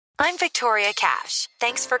I'm Victoria Cash.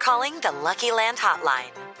 Thanks for calling the Lucky Land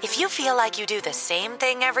Hotline. If you feel like you do the same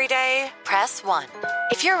thing every day, press 1.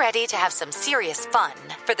 If you're ready to have some serious fun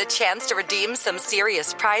for the chance to redeem some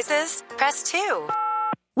serious prizes, press 2.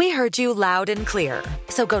 We heard you loud and clear.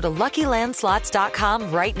 So go to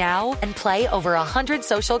LuckyLandSlots.com right now and play over 100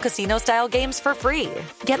 social casino-style games for free.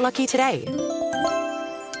 Get lucky today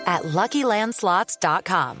at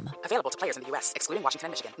LuckyLandSlots.com. Available to players in the U.S., excluding Washington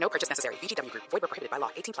and Michigan. No purchase necessary. VGW Group. Void where prohibited by law.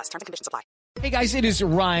 18+. Terms and conditions apply. Hey guys, it is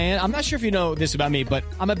Ryan. I'm not sure if you know this about me, but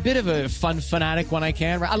I'm a bit of a fun fanatic when I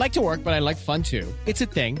can. I like to work, but I like fun too. It's a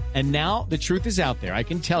thing. And now the truth is out there. I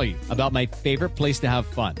can tell you about my favorite place to have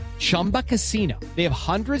fun. Chumba Casino. They have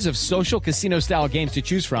hundreds of social casino style games to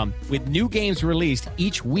choose from with new games released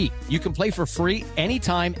each week. You can play for free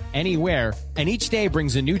anytime, anywhere. And each day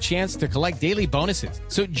brings a new chance to collect daily bonuses.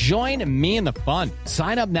 So join me in the fun.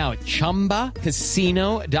 Sign up now at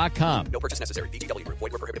ChumbaCasino.com. No purchase necessary. VGW Group.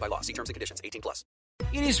 Void where prohibited by law. See terms and conditions. 18+.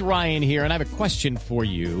 It is Ryan here, and I have a question for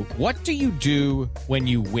you. What do you do when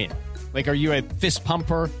you win? Like, are you a fist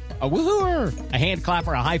pumper, a woohooer, a hand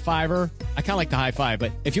clapper, a high fiver? I kind of like the high five,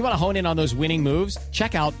 but if you want to hone in on those winning moves,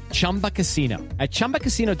 check out Chumba Casino. At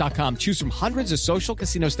ChumbaCasino.com, choose from hundreds of social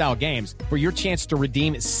casino-style games for your chance to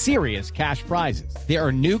redeem serious cash prizes. There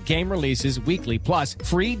are new game releases weekly, plus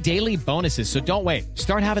free daily bonuses, so don't wait.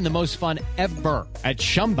 Start having the most fun ever at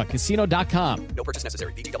ChumbaCasino.com. No purchase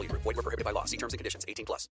necessary. VGW Group. Void where prohibited by law. See terms and conditions.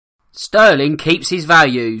 18+. Sterling keeps his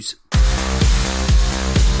values.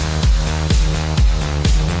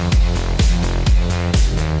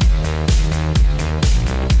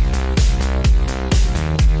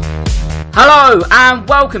 Hello and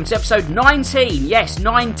welcome to episode 19, yes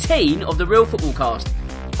 19 of the Real Football Cast.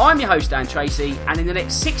 I'm your host Dan Tracy, and in the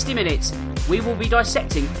next 60 minutes we will be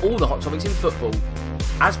dissecting all the hot topics in football.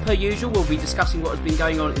 As per usual, we'll be discussing what has been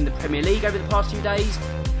going on in the Premier League over the past few days,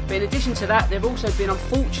 but in addition to that there have also been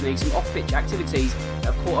unfortunately some off-pitch activities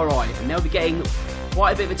that have caught our eye, and they'll be getting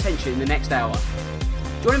quite a bit of attention in the next hour.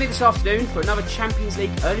 Joining me this afternoon for another Champions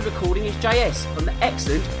League early recording is JS from the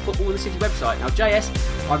excellent Football in the City website. Now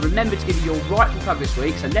JS, I remembered to give you your rightful plug this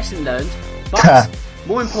week, so lesson learned, but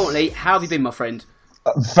more importantly, how have you been, my friend?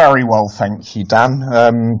 Very well, thank you, Dan.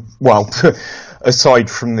 Aside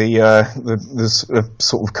from the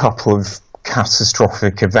sort of couple of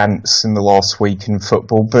catastrophic events in the last week in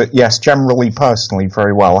football, but yes, generally, personally,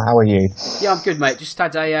 very well. How are you? Yeah, I'm good, mate. Just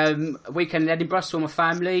had a weekend in Edinburgh, saw my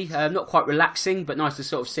family. Not quite relaxing, but nice to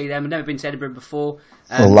sort of see them. I've never been to Edinburgh before.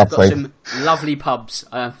 Lovely. Got some lovely pubs.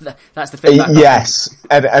 That's the feedback. Yes,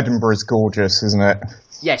 Edinburgh is gorgeous, isn't it?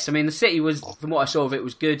 Yes, I mean the city was, from what I saw of it,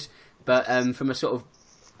 was good, but from a sort of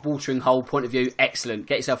watering hole point of view, excellent.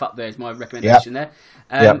 Get yourself up there is my recommendation there.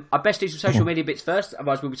 I best do some social media bits first,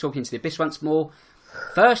 otherwise we'll be talking to the Abyss once more.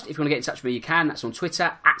 First, if you want to get in touch with me, you can. That's on Twitter,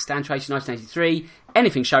 at StanTracy1983.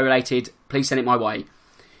 Anything show related, please send it my way.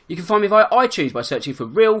 You can find me via iTunes by searching for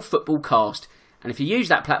Real Football Cast. And if you use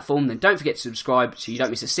that platform, then don't forget to subscribe so you don't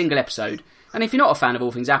miss a single episode. And if you're not a fan of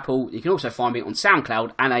all things Apple, you can also find me on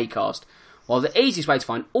SoundCloud and Acast. While the easiest way to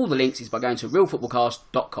find all the links is by going to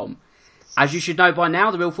realfootballcast.com. As you should know by now,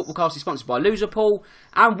 the Real Football Cast is sponsored by Loserpool.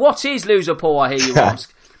 And what is Loserpool, I hear you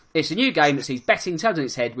ask? It's a new game that sees betting turned on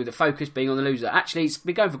its head with the focus being on the loser. Actually, it's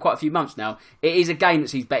been going for quite a few months now. It is a game that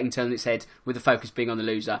sees betting turned on its head with the focus being on the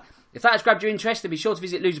loser. If that has grabbed your interest, then be sure to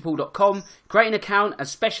visit loserpool.com, create an account,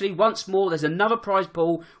 especially once more, there's another prize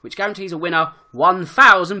pool which guarantees a winner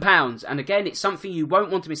 £1,000. And again, it's something you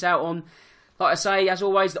won't want to miss out on. Like I say, as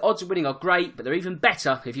always, the odds of winning are great, but they're even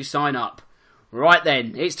better if you sign up. Right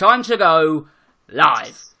then, it's time to go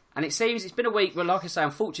live. And it seems it's been a week where, like I say,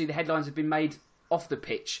 unfortunately the headlines have been made off the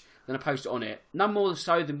pitch than opposed to on it. None more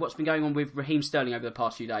so than what's been going on with Raheem Sterling over the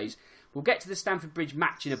past few days. We'll get to the Stamford Bridge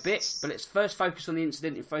match in a bit, but let's first focus on the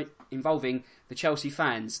incident involving the Chelsea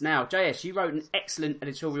fans. Now, JS, you wrote an excellent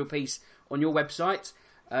editorial piece on your website,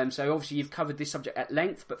 so obviously you've covered this subject at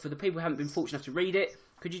length, but for the people who haven't been fortunate enough to read it,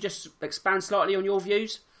 could you just expand slightly on your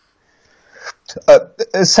views?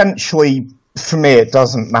 Essentially, for me, it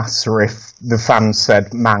doesn't matter if the fan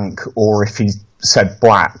said Mank or if he said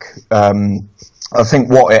Black. I think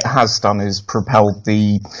what it has done is propelled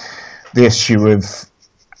the issue of,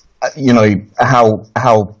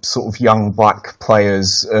 how sort of young black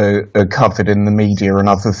players are covered in the media and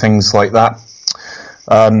other things like that.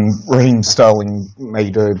 Raheem Sterling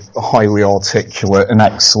made a highly articulate and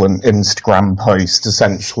excellent Instagram post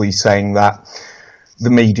essentially saying that the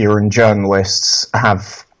media and journalists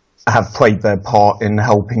have played their part in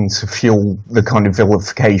helping to fuel the kind of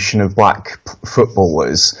vilification of black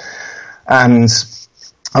footballers. And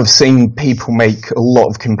I've seen people make a lot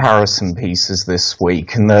of comparison pieces this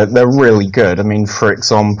week, and they're really good. I mean, for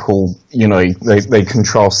example, they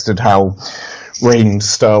contrasted how Raheem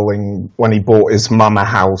Sterling, when he bought his mum a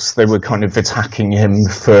house, they were kind of attacking him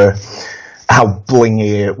for how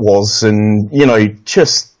blingy it was, and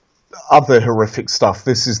just other horrific stuff.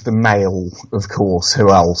 This is the Mail, of course. Who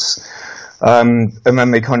else? And then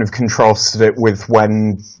they kind of contrasted it with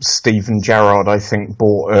when Steven Gerrard, I think,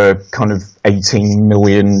 bought a kind of $18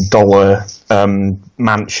 million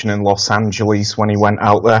mansion in Los Angeles when he went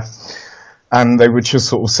out there. And they were just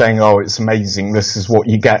sort of saying, oh, it's amazing, this is what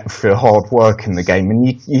you get for hard work in the game.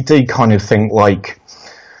 And you do kind of think, like,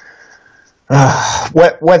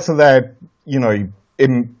 whether they're,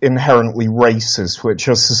 inherently racist, which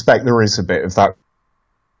I suspect there is a bit of that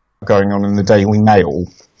going on in the Daily Mail,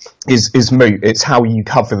 is moot. It's how you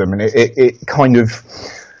cover them, and it kind of,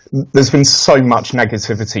 there's been so much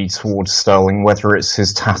negativity towards Sterling, whether it's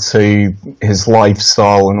his tattoo, his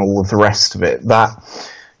lifestyle, and all of the rest of it, that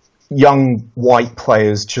young white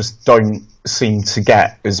players just don't seem to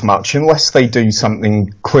get as much unless they do something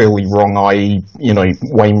clearly wrong, i.e.,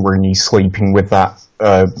 Wayne Rooney sleeping with that,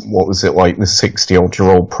 what was it, like the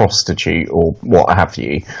 60-odd-year-old prostitute or what have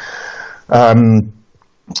you.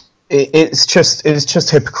 It's just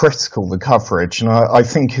hypocritical, the coverage, and I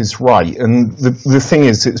think is right. And the thing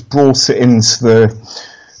is, it's brought it into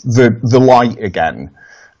the light again.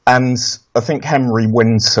 And I think Henry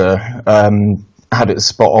Winter had it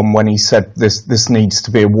spot on when he said this needs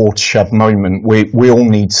to be a watershed moment. We all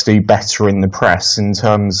need to do better in the press in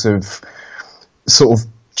terms of sort of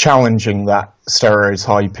challenging that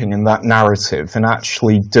stereotyping and that narrative, and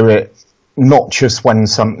actually do it not just when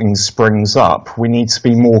something springs up. We need to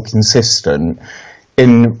be more consistent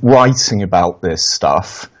in writing about this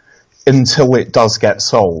stuff until it does get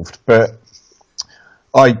solved. But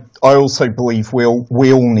I also believe we all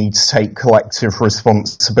need to take collective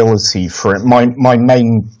responsibility for it. My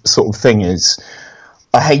main sort of thing is,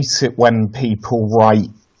 I hate it when people write,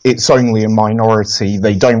 it's only a minority,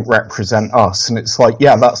 they don't represent us. And it's like,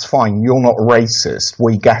 yeah, that's fine, you're not a racist,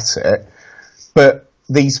 we get it. But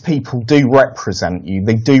these people do represent you,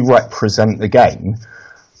 they do represent the game.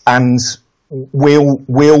 And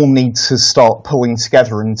we'll need to start pulling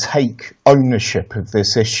together and take ownership of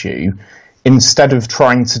this issue, instead of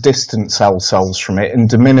trying to distance ourselves from it and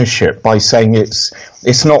diminish it by saying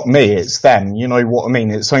it's not me, it's them. You know what I mean?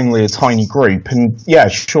 It's only a tiny group. And yeah,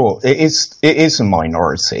 sure, it is a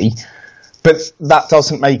minority, but that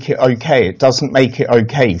doesn't make it okay. It doesn't make it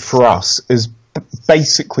okay for us as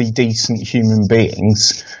basically decent human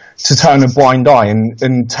beings to turn a blind eye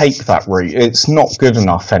and take that route. It's not good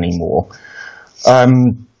enough anymore.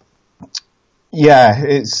 Yeah,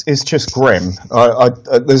 it's just grim.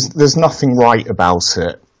 There's nothing right about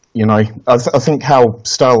it, I think how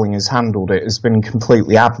Sterling has handled it has been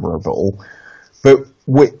completely admirable, but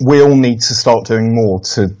we all need to start doing more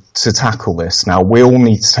to tackle this now. We all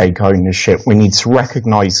need to take ownership. We need to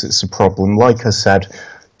recognise it's a problem. Like I said,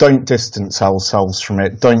 don't distance ourselves from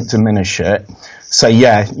it. Don't diminish it. Say,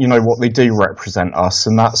 yeah, you know what, they do represent us,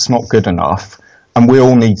 and that's not good enough. And we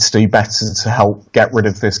all need to do better to help get rid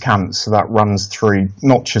of this cancer that runs through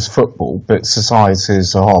not just football, but society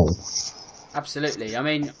as a whole. Absolutely. I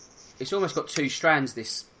mean, it's almost got two strands,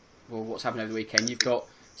 what's happened over the weekend. You've got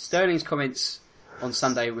Sterling's comments on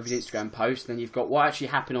Sunday with his Instagram post, then you've got what actually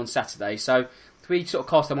happened on Saturday. So, if we sort of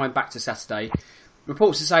cast our mind back to Saturday,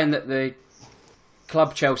 reports are saying that the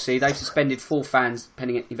club Chelsea, they've suspended 4 fans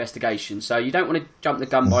pending investigation. So you don't want to jump the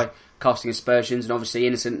gun by casting aspersions, and obviously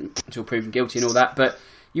innocent until proven guilty and all that. But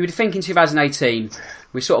you would think in 2018,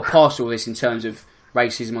 we sort of passed all this in terms of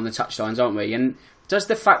racism on the touchlines, aren't we? And does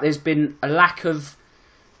the fact there's been a lack of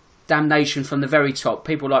damnation from the very top,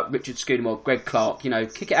 people like Richard Scudamore, Greg Clark,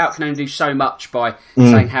 Kick It Out can only do so much by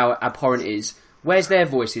saying how abhorrent it is. Where's their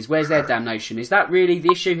voices? Where's their damnation? Is that really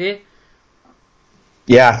the issue here?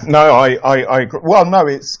 Yeah, no, I agree. Well, no,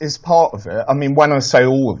 it's part of it. I mean, when I say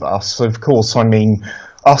all of us, of course, I mean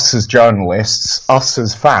us as journalists, us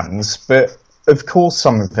as fans, but of course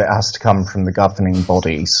some of it has to come from the governing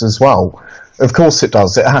bodies as well. Of course it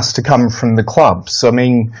does. It has to come from the clubs. I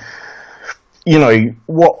mean,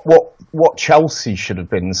 what Chelsea should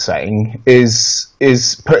have been saying is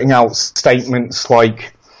putting out statements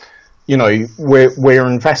like, we're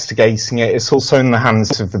investigating it. It's also in the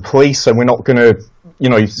hands of the police, so we're not going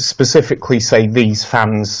to, specifically say these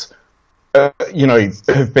fans,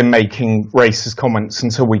 have been making racist comments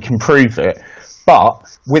until we can prove it.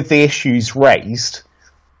 But with the issues raised,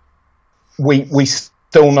 we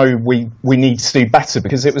still know we need to do better,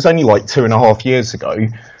 because it was only like 2.5 years ago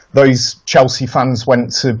those Chelsea fans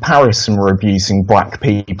went to Paris and were abusing black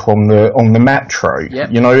people on the metro.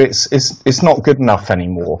 Yep. You know, it's not good enough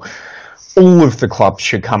anymore. All of the clubs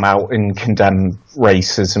should come out and condemn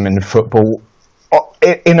racism in football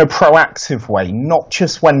in a proactive way, not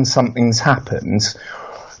just when something's happened.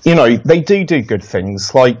 You know, they do good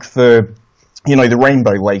things like the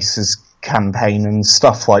Rainbow Laces campaign and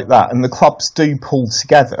stuff like that, and the clubs do pull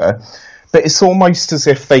together, but it's almost as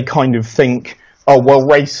if they kind of think, oh, well,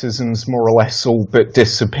 racism's more or less all but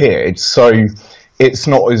disappeared, so it's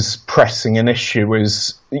not as pressing an issue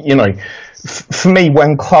as, you know, for me,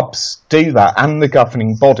 when clubs do that and the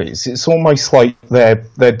governing bodies, it's almost like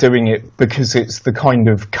they're doing it because it's the kind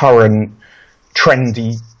of current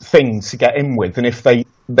trendy thing to get in with, and if they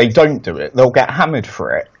don't do it, they'll get hammered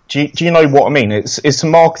for it. Do you know what I mean? It's a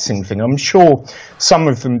marketing thing. I'm sure some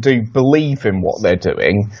of them do believe in what they're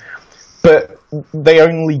doing, but they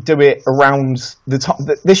only do it around the time.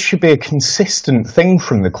 This should be a consistent thing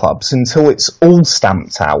from the clubs until it's all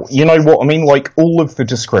stamped out. You know what I mean? Like all of the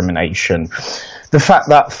discrimination. The fact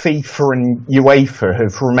that FIFA and UEFA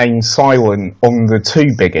have remained silent on the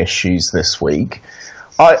two big issues this week,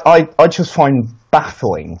 I just find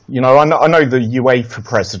baffling. You know, I know the UEFA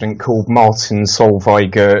president called Martin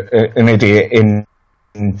Solveig an idiot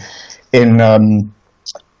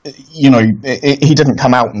you know, he didn't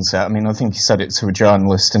come out and say it. I mean, I think he said it to a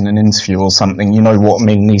journalist in an interview or something. You know what I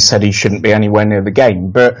mean? He said he shouldn't be anywhere near the game.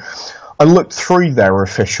 But I looked through their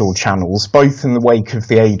official channels, both in the wake of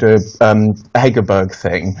the Ada Hegerberg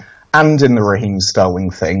thing and in the Raheem Sterling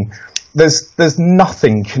thing. There's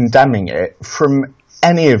nothing condemning it from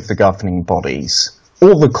any of the governing bodies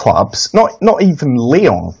or the clubs, not even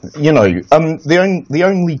Lyon. You know, the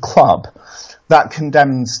only club that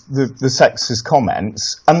condemns the sexist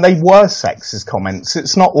comments, and they were sexist comments.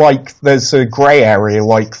 It's not like there's a grey area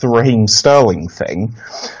like the Raheem Sterling thing.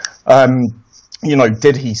 You know,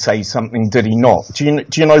 did he say something? Did he not? Do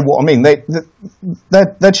you know what I mean?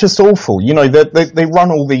 They're just awful. You know, they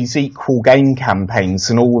run all these equal game campaigns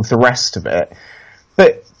and all of the rest of it.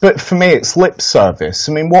 But for me, it's lip service.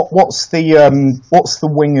 I mean, what's the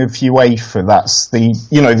wing of UEFA? That's the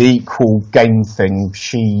equal game thing.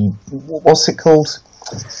 What's it called?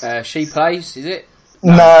 She Plays, is it?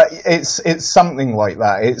 No, it's something like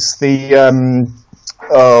that. It's the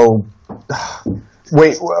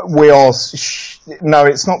no,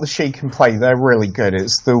 it's not the She Can Play. They're really good.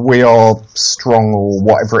 It's the We Are Strong or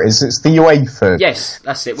whatever it is. It's the UEFA. Yes,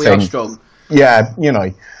 that's it. We Are Strong. Yeah, you know.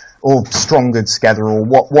 Or Stronger Together, or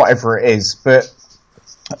whatever it is. But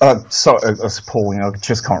that's appalling. I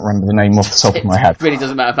just can't remember the name off the top of my head. It really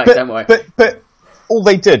doesn't matter, thanks, don't worry. But all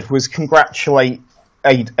they did was congratulate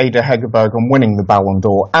Ada Hegerberg on winning the Ballon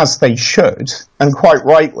d'Or, as they should, and quite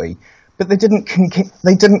rightly. But they didn't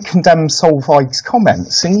condemn Solveig's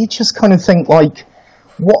comments, and you just kind of think, like,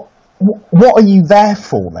 what are you there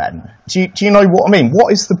for then? Do you know what I mean?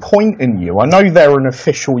 What is the point in you? I know they're an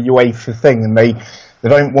official UEFA thing, and they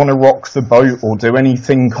don't want to rock the boat or do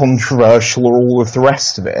anything controversial or all of the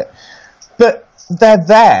rest of it. But they're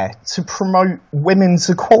there to promote women's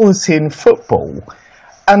equality in football.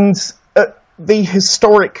 And the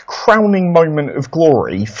historic crowning moment of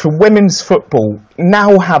glory for women's football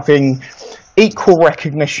now having equal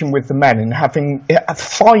recognition with the men and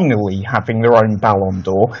finally having their own Ballon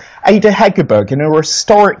d'Or, Ada Hegerberg, in a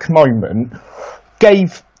historic moment,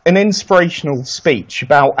 gave an inspirational speech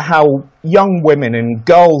about how young women and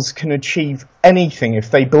girls can achieve anything if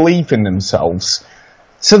they believe in themselves,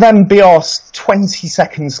 to then be asked 20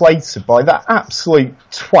 seconds later by that absolute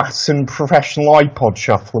twat and professional iPod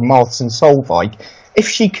shuffler Martin Solveig if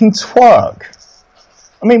she can twerk.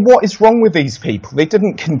 I mean, what is wrong with these people? They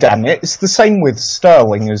didn't condemn it. It's the same with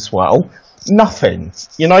Sterling as well. Nothing.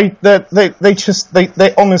 You know,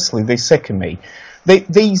 they honestly, they sicken me.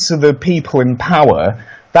 These are the people in power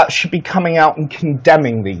that should be coming out and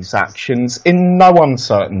condemning these actions in no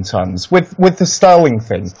uncertain terms. With the Sterling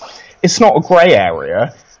thing, it's not a grey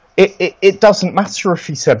area. It doesn't matter if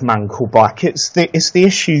he said mank or black. It's the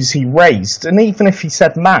issues he raised. And even if he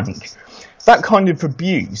said mank, that kind of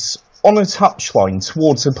abuse on a touchline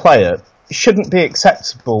towards a player shouldn't be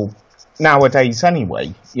acceptable nowadays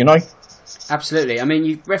anyway, you know? Absolutely. I mean,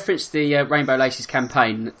 you referenced the Rainbow Laces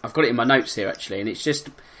campaign. I've got it in my notes here, actually, and it's just,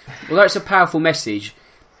 although it's a powerful message,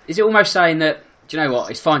 is it almost saying that, do you know what,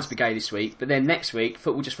 it's fine to be gay this week, but then next week,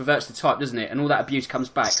 football just reverts to type, doesn't it? And all that abuse comes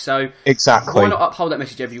back. So exactly. Why not uphold that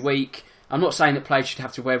message every week? I'm not saying that players should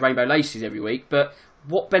have to wear rainbow laces every week, but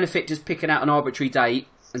what benefit does picking out an arbitrary date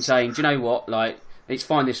and saying, do you know what, like, it's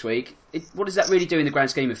fine this week, what does that really do in the grand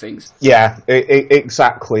scheme of things? Yeah,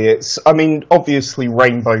 exactly. I mean, obviously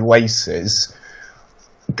rainbow laces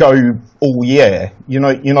go all year. You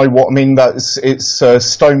know what I mean? It's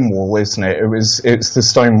Stonewall, isn't it? It's the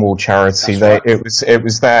Stonewall charity. Right. It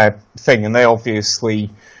was their thing, and they obviously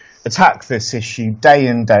attack this issue day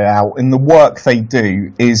in, day out, and the work they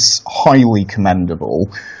do is highly commendable.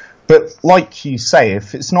 But like you say,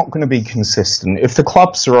 if it's not going to be consistent, if the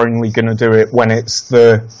clubs are only going to do it when it's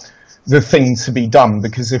the thing to be done,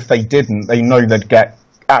 because if they didn't, they know they'd get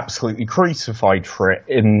absolutely crucified for it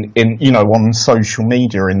in on social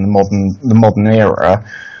media in the modern era.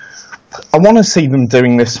 I want to see them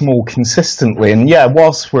doing this more consistently, and yeah,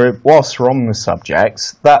 whilst we're on the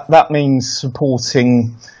subject, that means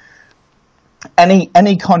supporting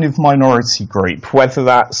any kind of minority group, whether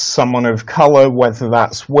that's someone of colour, whether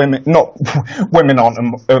that's women. Not women aren't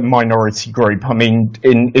a minority group. I mean,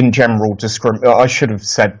 in general, I should have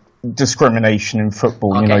said discrimination in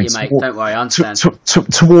football. I'll get you, mate. Don't worry, I understand.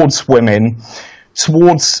 Towards women,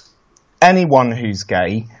 towards anyone who's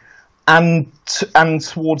gay, and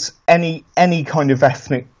towards any kind of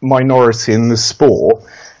ethnic minority in the sport.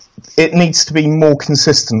 It needs to be more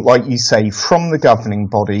consistent, like you say, from the governing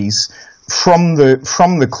bodies, from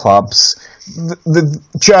the clubs. The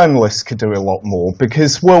journalists could do a lot more,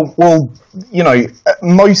 because most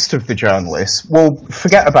of the journalists will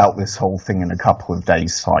forget about this whole thing in a couple of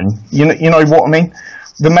days' time. You know what I mean?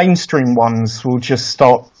 The mainstream ones will just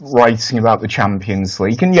start writing about the Champions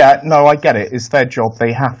League, and yeah, no, I get it. It's their job;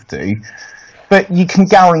 they have to. But you can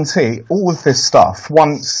guarantee all of this stuff,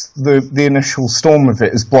 once the initial storm of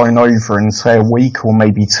it is blown over in, say, a week or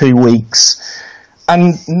maybe 2 weeks,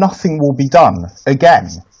 and nothing will be done again.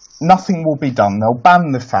 Nothing will be done. They'll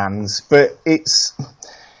ban the fans, but it's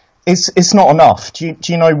not enough. Do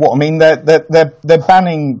you know what I mean? They're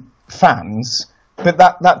banning fans, but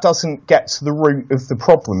that doesn't get to the root of the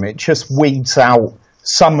problem. It just weeds out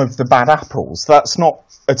some of the bad apples. That's not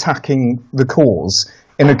attacking the cause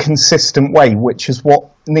in a consistent way, which is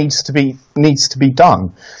what needs to be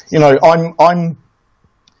done. You know, I'm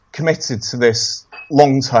committed to this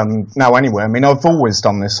long term now anyway. I mean, I've always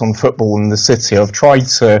done this on Football in the City. I've tried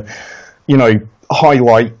to,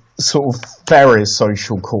 highlight sort of various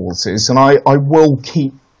social causes, and I will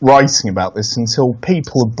keep writing about this until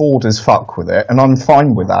people are bored as fuck with it, and I'm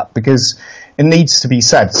fine with that, because it needs to be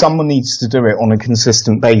said. Someone needs to do it on a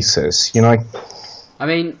consistent basis, you know? I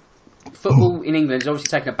mean, football in England has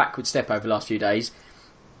obviously taken a backward step over the last few days.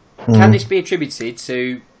 Can this be attributed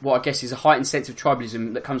to what I guess is a heightened sense of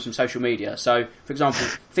tribalism that comes from social media? So, for example,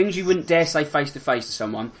 things you wouldn't dare say face-to-face to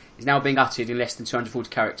someone is now being uttered in less than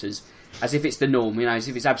 240 characters, as if it's the norm, as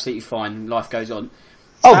if it's absolutely fine and life goes on.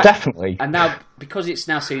 Definitely. And now, because it's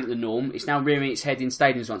now seen as the norm, it's now rearing its head in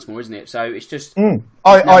stadiums once more, isn't it? So it's just...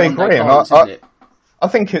 I agree. I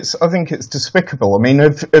think it's despicable. I mean,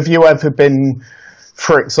 have you ever been,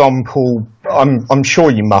 for example, I'm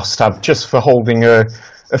sure you must have, just for holding a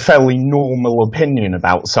fairly normal opinion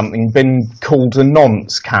about something, been called a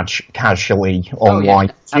nonce casually online.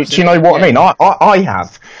 Do you know what I mean? I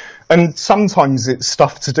have. And sometimes it's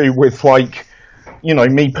stuff to do with, like,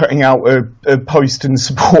 me putting out a post in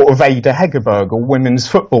support of Ada Hegerberg or women's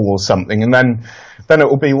football or something, and then it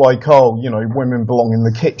will be like, women belong in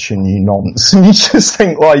the kitchen, you nonce. And you just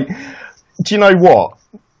think, like, do you know what?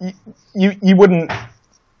 You wouldn't...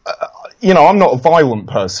 I'm not a violent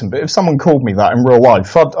person, but if someone called me that in real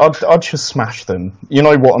life, I'd just smash them. You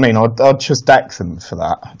know what I mean? I'd just deck them for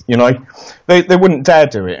that. They wouldn't dare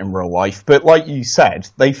do it in real life, but like you said,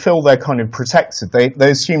 they feel they're kind of protected.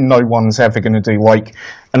 They assume no one's ever going to do like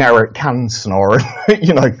an Eric Cantona or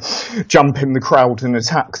jump in the crowd and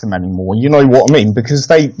attack them anymore. You know what I mean? Because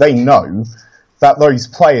they know that those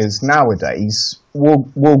players nowadays will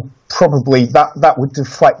probably that would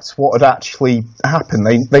deflect what had actually happened.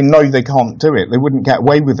 They know they can't do it. They wouldn't get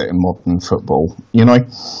away with it in modern football,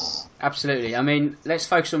 Absolutely. I mean, let's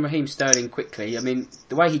focus on Raheem Sterling quickly. I mean,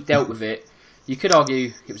 the way he dealt with it, you could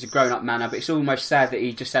argue it was a grown-up manner, but it's almost sad that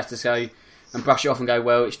he just has to go and brush it off and go,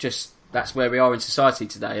 well, it's just, that's where we are in society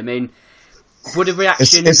today. I mean, would a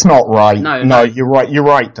reaction... It's not right. No, you're right. You're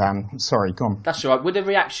right, Dan. Sorry, go on. That's all right. Would a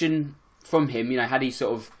reaction from him, had he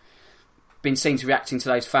sort of been seen to reacting to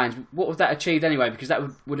those fans, what would that achieved anyway? Because that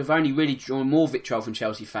would have only really drawn more vitriol from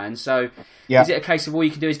Chelsea fans. So Is it a case of all you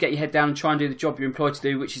can do is get your head down and try and do the job you're employed to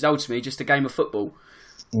do, which is ultimately just a game of football?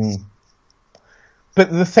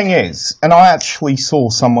 But the thing is, and I actually saw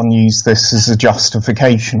someone use this as a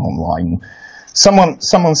justification online.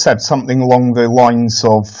 Someone said something along the lines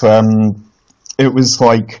of, it was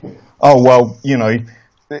like, oh, well, he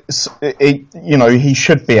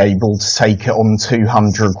should be able to take it on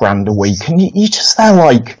 200 grand a week. And you just there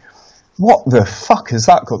like, what the fuck has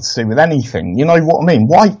that got to do with anything? You know what I mean?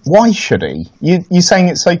 Why should he? You're saying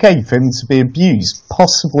it's okay for him to be abused,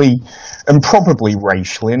 possibly and probably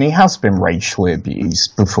racially, and he has been racially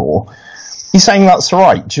abused before. You're saying that's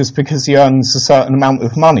right just because he earns a certain amount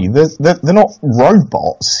of money. They're not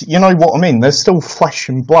robots. You know what I mean? They're still flesh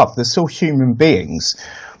and blood. They're still human beings.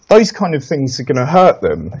 Those kind of things are going to hurt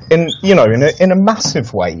them in a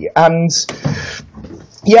massive way. And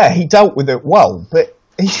yeah, he dealt with it well, but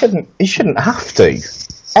he shouldn't have to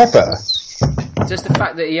ever. Just the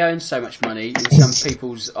fact that he owns so much money in some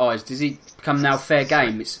people's eyes, does he become now fair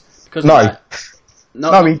game? It's because of that.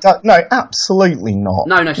 No, absolutely not.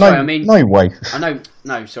 No, sorry, I mean... No way. I know,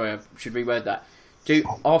 no, sorry, I should reword that.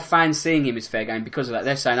 Are fans seeing him as fair game because of that?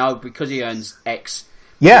 They're saying, because he earns X,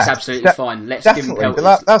 it's absolutely fine. Let's give him penalties.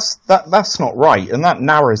 But that's not right, and that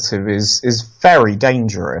narrative is very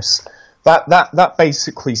dangerous. That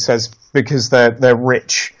basically says because they're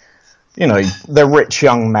rich, they're rich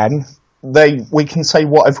young men, we can say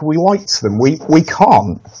whatever we like to them. We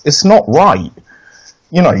can't. It's not right.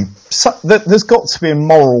 There's got to be a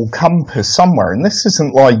moral compass somewhere, and this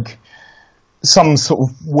isn't like some sort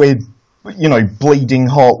of weird, bleeding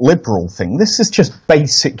heart liberal thing. This is just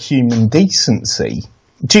basic human decency.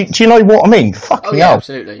 Do you know what I mean? Fucking hell.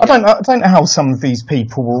 Absolutely. Yeah. I don't know how some of these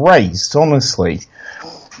people were raised, honestly.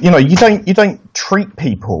 You don't treat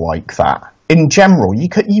people like that. In general,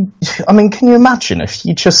 can you imagine if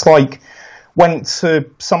you just went to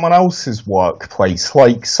someone else's workplace,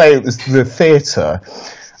 say it was the theatre,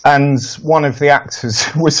 and one of the actors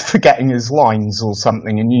was forgetting his lines or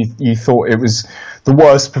something, and you thought it was the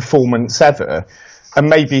worst performance ever, and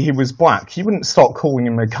maybe he was black, you wouldn't start calling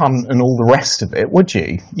him a cunt and all the rest of it, would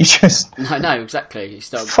you? You just... No, exactly.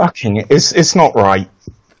 It's not right.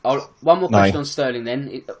 One more question on Sterling then.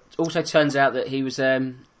 It also turns out that he was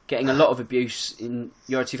getting a lot of abuse in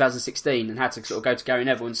Euro 2016 and had to sort of go to Gary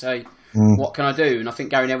Neville and say, what can I do? And I think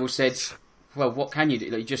Gary Neville said, well, what can you do?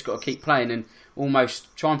 You just got to keep playing and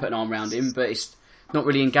almost try and put an arm around him, but it's not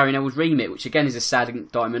really in Gary Neville's remit, which again is a sad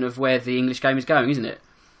indictment of where the English game is going, isn't it?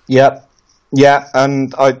 Yep. Yeah,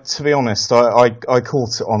 and to be honest, I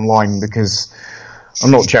caught it online because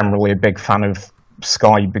I'm not generally a big fan of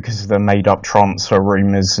Sky because of the made-up transfer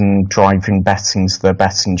rumours and driving betting to their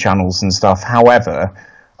betting channels and stuff. However,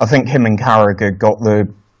 I think him and Carragher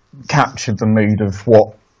captured the mood of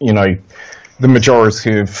what, the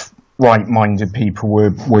majority of right-minded people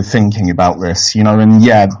were thinking about this, and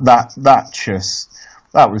yeah,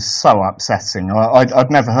 that was so upsetting.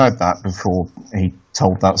 I'd never heard that before he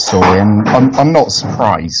told that story, and I'm not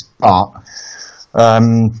surprised, but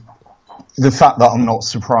the fact that I'm not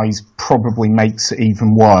surprised probably makes it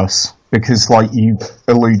even worse, because like you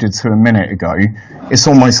alluded to a minute ago, it's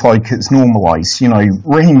almost like it's normalised.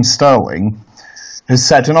 Raheem Sterling has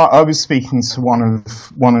said, and I was speaking to one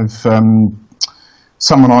of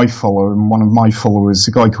someone I follow, and one of my followers,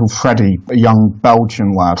 a guy called Freddie, a young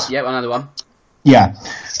Belgian lad. Yeah, another one. Yeah,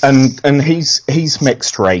 and he's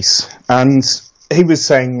mixed race, and he was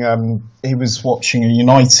saying he was watching a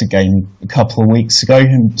United game a couple of weeks ago,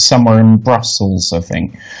 somewhere in Brussels, I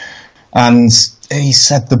think, and he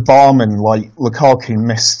said the barman, Lukaku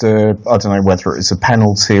missed I don't know whether it was a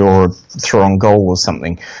penalty or a throw on goal or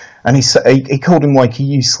something, and he called him a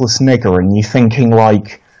useless nigger, and you're thinking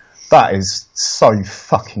that is so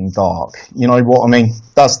fucking dark. You know what I mean?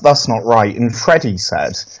 That's not right. And Freddie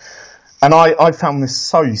said, and I found this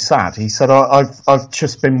so sad. He said, I've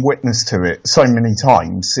just been witness to it so many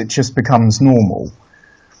times. It just becomes normal,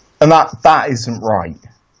 and that isn't right.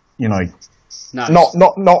 No.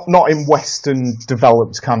 Not in Western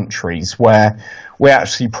developed countries where we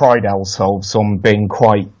actually pride ourselves on being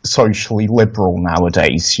quite socially liberal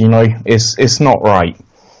nowadays. It's not right.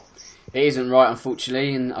 It isn't right,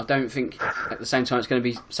 unfortunately, and I don't think at the same time it's going to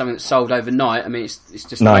be something that's solved overnight. I mean, it's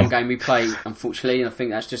just one game we play, unfortunately, and I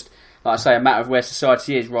think that's just, like I say, a matter of where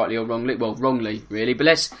society is, rightly or wrongly. Well, wrongly, really. But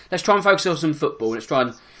let's try and focus on some football. Let's try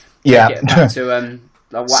and get back to...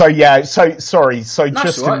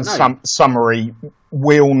 summary,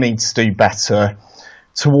 we all need to do better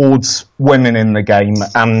towards women in the game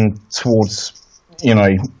and towards,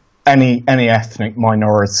 any ethnic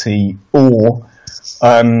minority or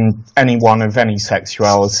anyone of any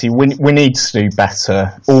sexuality. We need to do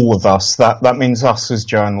better, all of us. That means us as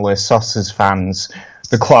journalists, us as fans,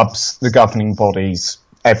 the clubs, the governing bodies,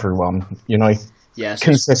 everyone, Yes,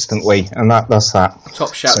 consistently, and that's that.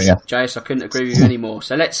 Top shout, JS. I couldn't agree with you anymore.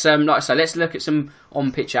 So let's, like I say, let's look at some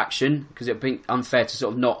on-pitch action, because it'd be unfair to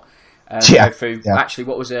sort of not go through actually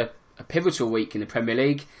what was a pivotal week in the Premier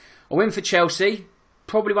League. A win for Chelsea,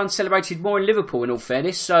 probably one celebrated more in Liverpool, in all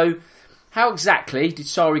fairness. So How exactly did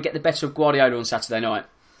Sarri get the better of Guardiola on Saturday night?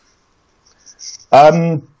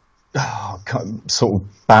 Sort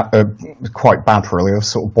of quite bad, really. I've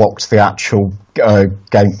sort of blocked the actual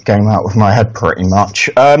game out of my head pretty much.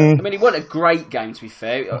 I mean, it wasn't a great game, to be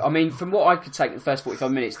fair. I mean, from what I could take in the first 45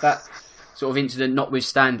 minutes, that sort of incident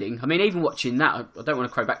notwithstanding, I mean, even watching that, I don't want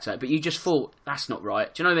to crow back to it, but you just thought, that's not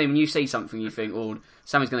right. Do you know what I mean? When you see something, you think, oh,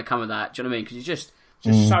 something's going to come of that. Do you know what I mean? Because you're just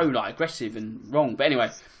so like aggressive and wrong. But anyway,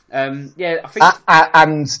 yeah, I think...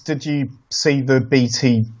 And did you see the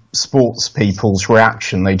BT Sports people's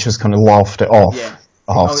reaction? They just kind of laughed it off at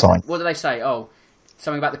half time. What did they say? Oh,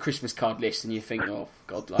 something about the Christmas card list, and you think, oh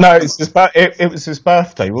God! Like, no, it was his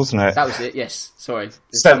birthday, wasn't it? That was it. Yes, sorry.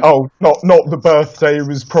 Not the birthday he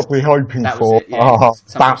was probably hoping for. It, yeah.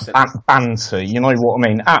 Banter, you know what I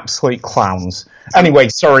mean? Absolute clowns. Anyway,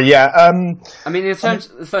 sorry. Yeah. I mean, in terms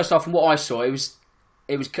of the first half, from what I saw, it was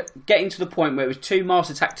getting to the point where it was two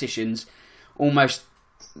master tacticians almost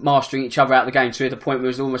mastering each other out of the game to the point where it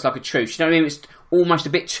was almost like a truce. You know what I mean? It was almost a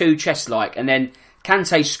bit too chess-like. And then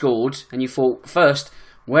Kante scored, and you thought, first,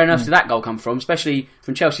 where on earth did that goal come from? Especially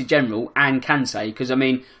from Chelsea General and Kante. Because, I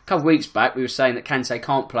mean, a couple of weeks back, we were saying that Kante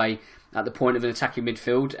can't play at the point of an attacking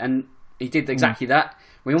midfield, and he did exactly that.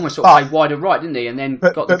 We almost sort of played wider right, didn't he? And then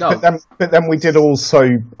got the goal. But then we did also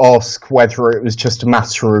ask whether it was just a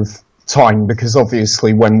matter of time, because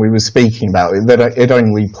obviously when we were speaking about it, that it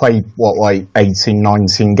only played 18,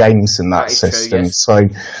 19 games in that system. True, yes. So,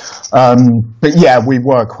 but yeah, we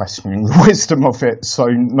were questioning the wisdom of it. So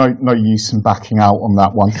no use in backing out on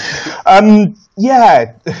that one.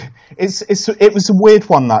 Yeah, it was a weird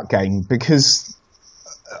one, that game, because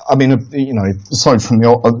I mean, you know, aside from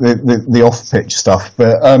the off pitch stuff,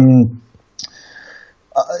 but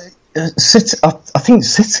City, I think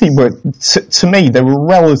City were, to me, they were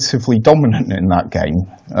relatively dominant in that game.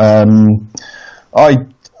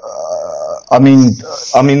 I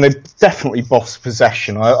mean, they definitely bossed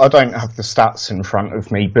possession. I don't have the stats in front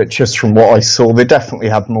of me, but just from what I saw, they definitely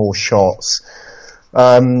had more shots.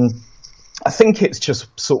 I think it's just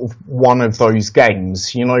sort of one of those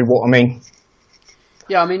games. You know what I mean?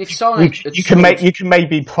 Yeah, I mean, if Sane... You can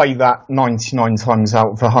maybe play that 99 times out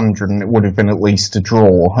of 100 and it would have been at least a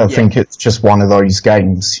draw. I think it's just one of those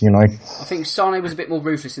games, you know. I think Sane was a bit more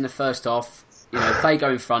ruthless in the first half. You know, if they go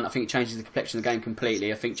in front, I think it changes the complexion of the game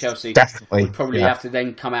completely. I think Chelsea would probably have to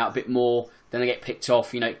then come out a bit more, then they get picked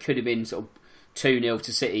off. You know, it could have been sort of 2-0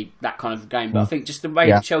 to City, that kind of game. But I think just the way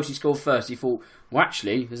that Chelsea scored first, you thought, well,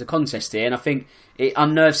 actually, there's a contest here. And I think it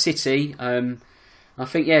unnerved City. I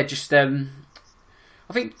think,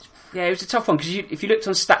 it was a tough one, because if you looked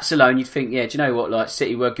on stats alone, you'd think, do you know what, like,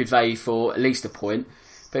 City were good value for at least a point.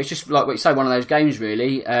 But it's just, like what you say, one of those games,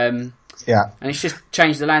 really. And it's just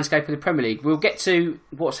changed the landscape of the Premier League. We'll get to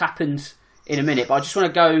what's happened in a minute, but I just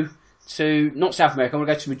want to go to, not South America, I want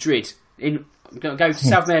to go to Madrid. I'm going to go to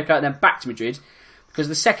South America and then back to Madrid, because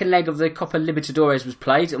the second leg of the Copa Libertadores was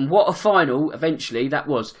played, and what a final, eventually, that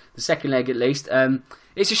was. The second leg, at least.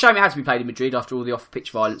 It's a shame it had to be played in Madrid after all the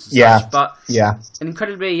off-pitch violence and such, but an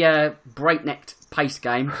incredibly breakneck paced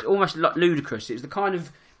game. It's almost ludicrous. It was the kind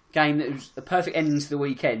of game that was a perfect ending to the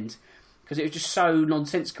weekend, because it was just so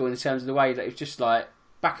nonsensical in terms of the way that it was just like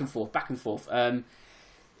back and forth.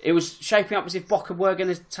 It was shaping up as if Boca were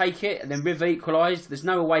going to take it, and then River equalised. There's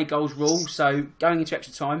no away goals rule, so going into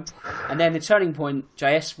extra time. And then the turning point,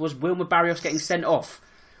 JS, was Wilmer Barrios getting sent off.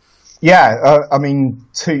 Yeah, I mean,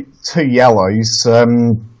 two yellows.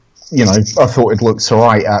 You know, I thought it looked all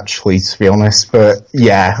right, actually, to be honest. But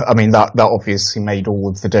yeah, I mean, that obviously made all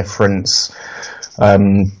of the difference.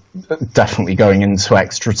 Definitely going into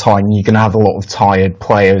extra time, you're going to have a lot of tired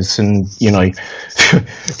players, and you know,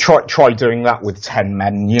 try doing that with 10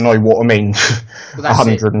 men. You know what I mean?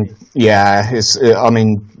 100. I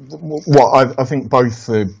mean, I think both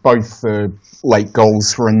the late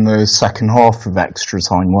goals were in the second half of extra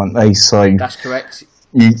time, weren't they? So that's correct.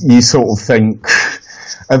 You sort of think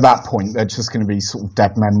at that point they're just going to be sort of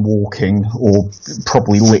dead men walking, or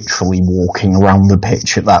probably literally walking around the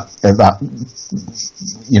pitch at that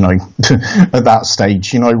you know at that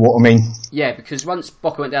stage. You know what I mean? Yeah, because once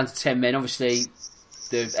Boca went down to 10 men, obviously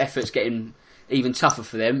the effort's getting even tougher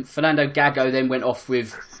for them. Fernando Gago then went off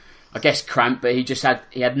with, I guess, cramp, but he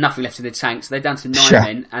had nothing left in the tank, so they're down to 9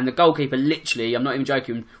 men, and the goalkeeper literally, I'm not even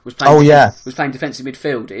joking, was playing defensive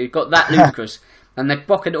midfield. It got that ludicrous. And the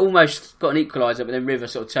Boca had almost got an equaliser, but then River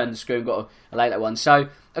sort of turned the screw and got a later one. So,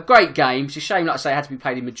 a great game. It's a shame, like I say, it had to be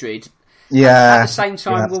played in Madrid. Yeah. And at the same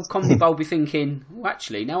time, will CONMEBOL be thinking, well,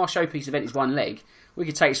 actually, now our showpiece event is one leg, we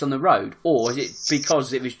could take this on the road? Or is it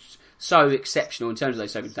because it was so exceptional in terms of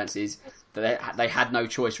those circumstances that they had no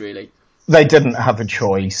choice, really? They didn't have a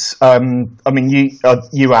choice. I mean,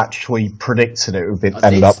 you actually predicted it would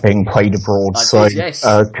end up being played abroad, yes.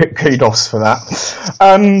 Kudos for that.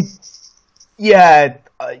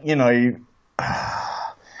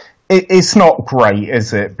 It's not great,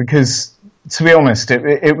 is it? Because to be honest,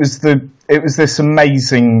 it was this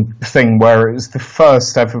amazing thing where it was the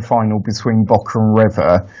first ever final between Boca and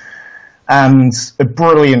River, and a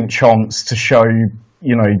brilliant chance to show,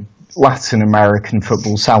 Latin American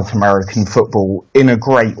football, South American football in a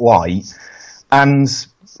great light. And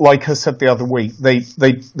like I said the other week, they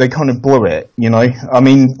kind of blew it, I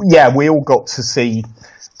mean, yeah, we all got to see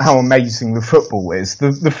how amazing the football is.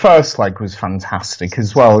 The first leg was fantastic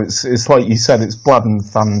as well. It's like you said, it's blood and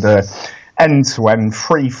thunder, end to end,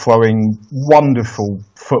 free flowing, wonderful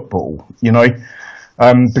football,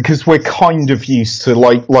 because we're kind of used to,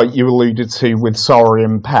 like you alluded to with Sarri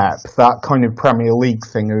and Pep, that kind of Premier League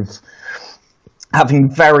thing of having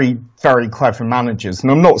very, very clever managers.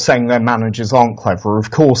 And I'm not saying their managers aren't clever, of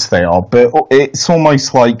course they are, but it's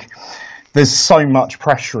almost like there's so much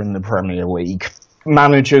pressure in the Premier League.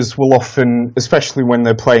 Managers will often, especially when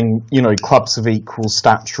they're playing, clubs of equal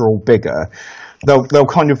stature or bigger, they'll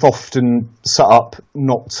kind of often set up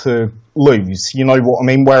not to lose, you know what I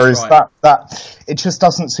mean? Whereas right. that it just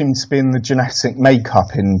doesn't seem to be in the genetic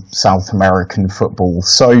makeup in South American football.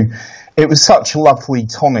 So it was such a lovely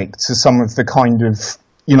tonic to some of the kind of,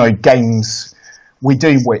 games we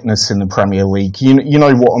do witness in the Premier League. You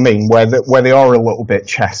know what I mean? Where they are a little bit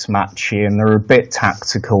chess matchy and they're a bit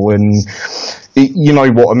tactical, and you know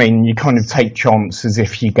what I mean? You kind of take chances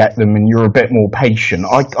if you get them and you're a bit more patient.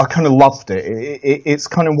 I kind of loved it. It's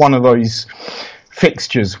kind of one of those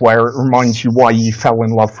fixtures where it reminds you why you fell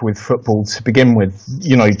in love with football to begin with.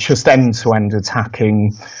 Just end-to-end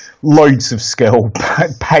attacking, loads of skill,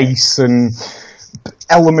 pace, and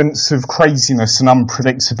elements of craziness and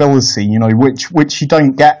unpredictability, which you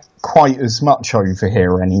don't get quite as much over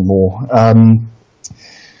here anymore.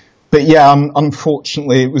 But yeah,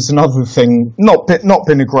 unfortunately, it was another thing. Not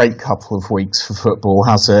been a great couple of weeks for football,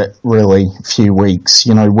 has it? Really, a few weeks.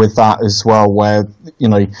 With that as well, where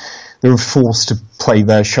they were forced to play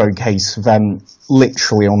their showcase event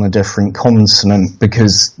literally on a different continent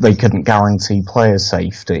because they couldn't guarantee player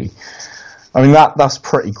safety. I mean, that's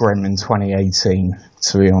pretty grim in 2018,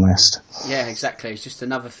 to be honest. Yeah, exactly. It's just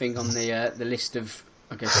another thing on the list of,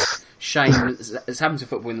 I guess, shame that's happened to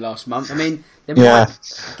football in the last month. I mean, I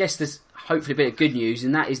guess there's hopefully a bit of good news,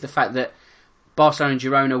 and that is the fact that Barcelona and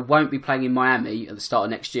Girona won't be playing in Miami at the start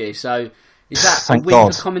of next year. So is that a week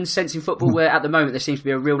of common sense in football where at the moment there seems to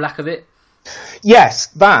be a real lack of it? Yes,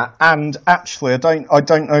 that, and actually, I don't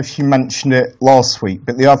know if you mentioned it last week,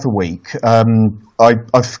 but the other week,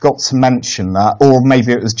 I forgot to mention that, or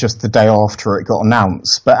maybe it was just the day after it got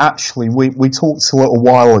announced. But actually, we talked a little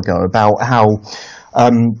while ago about how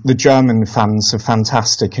the German fans are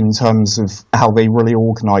fantastic in terms of how they really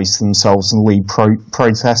organise themselves and lead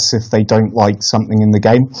protests if they don't like something in the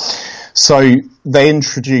game. So they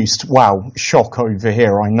introduced, shock over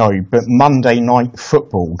here, I know, but Monday Night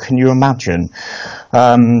Football, can you imagine?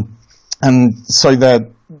 And so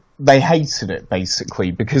they hated it,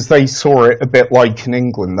 basically, because they saw it a bit like in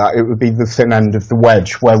England, that it would be the thin end of the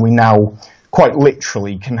wedge, where we now quite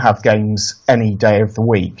literally can have games any day of the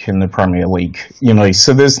week in the Premier League,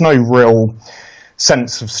 so there's no real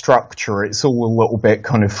sense of structure. It's all a little bit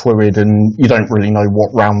kind of fluid, and you don't really know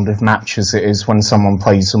what round of matches it is when someone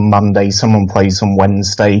plays on Monday, someone plays on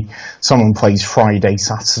Wednesday, someone plays Friday,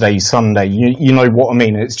 Saturday, Sunday. You know what I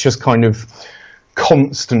mean? It's just kind of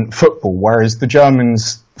constant football, whereas the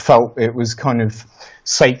Germans felt it was kind of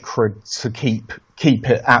sacred to keep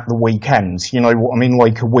it at the weekends. You know what I mean?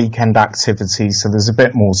 Like a weekend activity, so there's a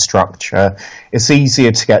bit more structure. It's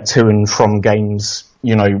easier to get to and from games,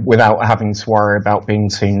 without having to worry about being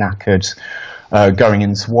too knackered going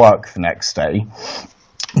into work the next day.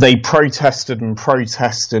 They protested and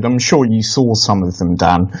protested. I'm sure you saw some of them,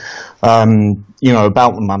 Dan,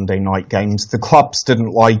 about the Monday night games. The clubs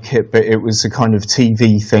didn't like it, but it was a kind of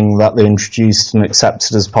TV thing that they introduced and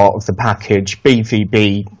accepted as part of the package.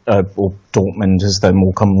 BVB, or Dortmund as they're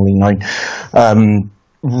more commonly known,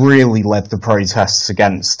 really led the protests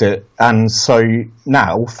against it. And so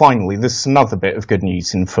now, finally, this is another bit of good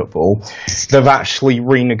news in football. They've actually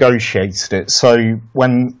renegotiated it. So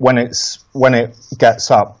when it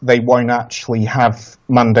gets up, they won't actually have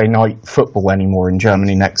Monday Night Football anymore in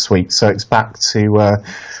Germany next week. So it's back to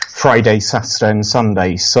Friday, Saturday and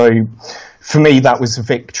Sunday. So for me, that was a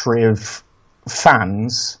victory of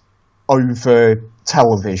fans over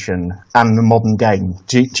television and the modern game.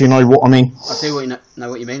 Do you know what I mean? I do know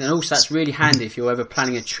what you mean, and also that's really handy if you're ever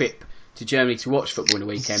planning a trip to Germany to watch football in the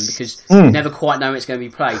weekend because you never quite know when it's going to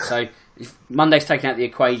be played. So if Monday's taken out the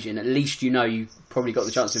equation, at least you know you've probably got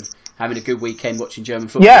the chance of having a good weekend watching German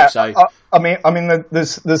football. Yeah, so I mean,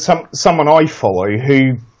 there's someone I follow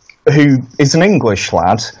who is an English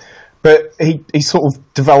lad, but he sort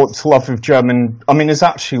of developed a love of German. I mean, he's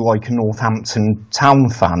actually like a Northampton Town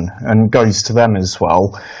fan and goes to them as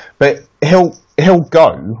well. But he'll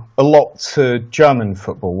go a lot to German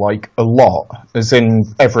football, like a lot, as in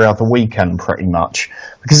every other weekend pretty much,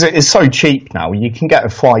 because it is so cheap now. You can get a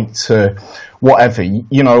flight to whatever.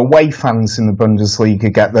 You know, away fans in the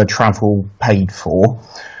Bundesliga get their travel paid for.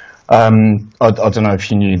 I don't know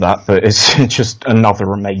if you knew that, but it's just another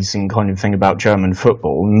amazing kind of thing about German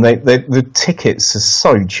football. And the tickets are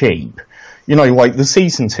so cheap. You know, like the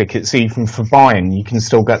season tickets, even for Bayern, you can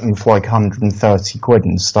still get them for like 130 quid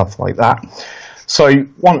and stuff like that. So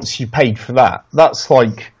once you paid for that, that's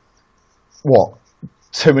like, what,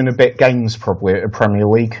 2 and a bit games probably at a Premier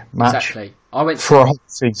League match? Exactly. For a whole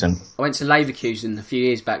season. I went to Leverkusen a few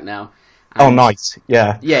years back now. Oh, nice.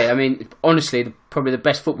 Yeah. Yeah, I mean, honestly, probably the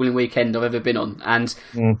best footballing weekend I've ever been on. And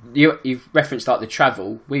you've referenced like the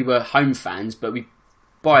travel. We were home fans, but we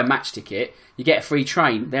buy a match ticket, you get a free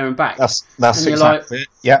train there and back. That's and exactly it.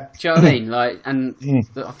 Yeah. Do you know what I mean? Like, and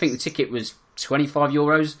I think the ticket was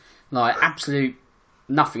 €25. Like, absolute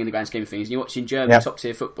nothing in the grand scheme of things. And you're watching German top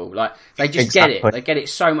tier football. Like, they just get it. They get it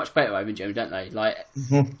so much better over in Germany, don't they? Like,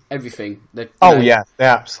 everything. Yeah, they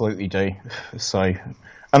absolutely do. So.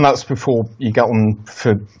 And that's before you get on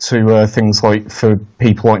to things like, for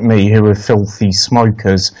people like me who are filthy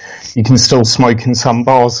smokers, you can still smoke in some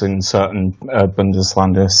bars in certain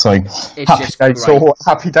Bundesländer. So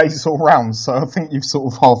happy days all round. So I think you've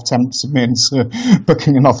sort of half tempted me into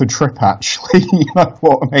booking another trip, actually. You know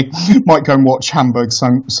what I mean? Might go and watch Hamburg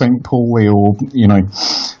St. Pauli or, you know,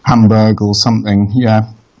 Hamburg or something.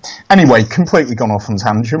 Yeah. Anyway, completely gone off on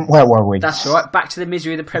tangent. Where were we? That's all right. Back to the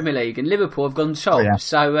misery of the Premier League, and Liverpool have gone top.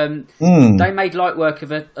 So they made light work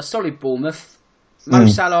of a solid Bournemouth. Mo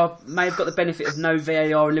Salah may have got the benefit of no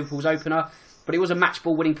VAR in Liverpool's opener, but it was a match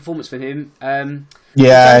ball winning performance for him. He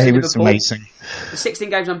was amazing. The 16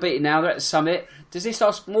 games unbeaten now, they're at the summit. Does this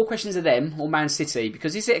ask more questions of them or Man City?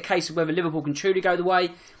 Because is it a case of whether Liverpool can truly go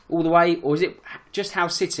all the way, or is it just how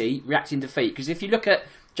City react in defeat? Because if you look at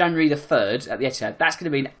January the 3rd at the Etihad, that's going to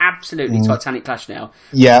be an absolutely titanic clash now.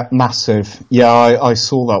 Yeah, massive. Yeah, I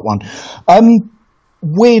saw that one.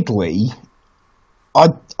 Weirdly,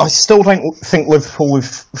 I still don't think Liverpool have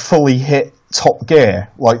fully hit top gear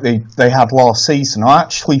like they had last season. I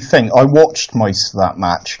actually think I watched most of that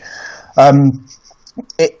match.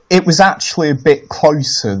 It was actually a bit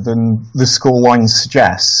closer than the scoreline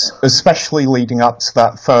suggests, especially leading up to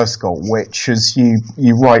that first goal, which, as you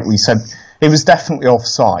rightly said, it was definitely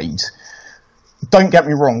offside. Don't get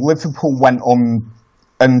me wrong, Liverpool went on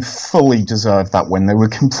and fully deserved that win. They were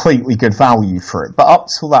completely good value for it. But up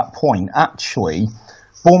till that point, actually,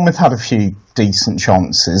 Bournemouth had a few decent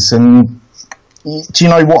chances. And do you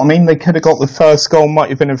know what I mean? They could have got the first goal, might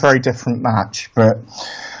have been a very different match. But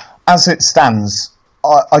as it stands,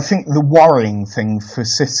 I think the worrying thing for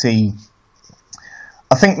City,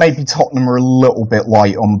 I think maybe Tottenham are a little bit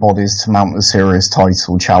light on bodies to mount a serious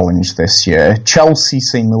title challenge this year. Chelsea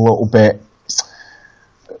seem a little bit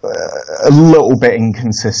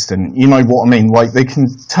inconsistent. You know what I mean? Like, they can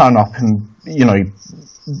turn up and, you know,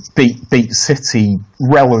 beat City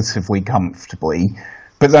relatively comfortably,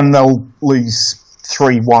 but then they'll lose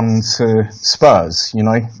 3-1 to Spurs, you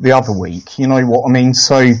know, the other week. You know what I mean?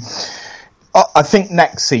 So I think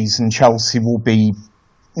next season Chelsea will be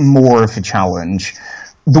more of a challenge.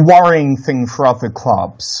 The worrying thing for other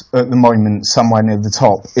clubs at the moment, somewhere near the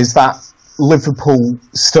top, is that Liverpool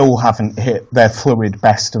still haven't hit their fluid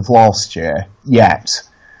best of last year yet.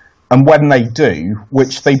 And when they do,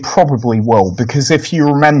 which they probably will, because if you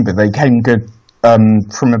remember, they came good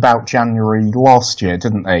from about January last year,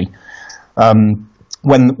 didn't they?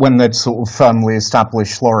 When they'd sort of firmly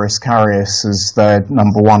established Loris Karius as their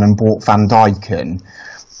number one and brought Van Dijk in.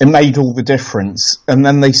 It made all the difference, and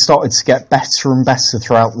then they started to get better and better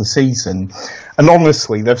throughout the season. And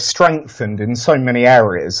honestly, they've strengthened in so many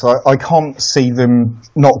areas. I can't see them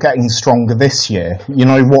not getting stronger this year. You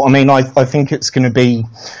know what I mean? I think it's going to be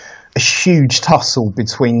a huge tussle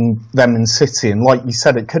between them and City. And like you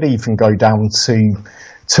said, it could even go down to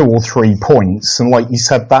 2 or 3 points. And like you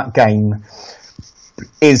said, that game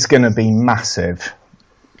is going to be massitive.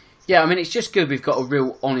 Yeah, I mean, it's just good we've got a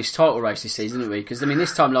real honest title race this season, isn't we? Because, I mean,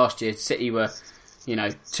 this time last year, City were,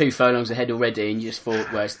 2 furlongs ahead already, and you just thought,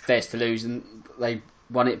 well, it's theirs to lose, and they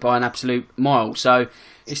won it by an absolute mile. So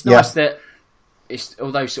it's nice that,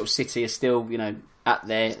 although sort of City are still, at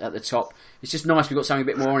the top. It's just nice we've got something a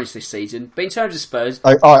bit more honest this season. But in terms of Spurs,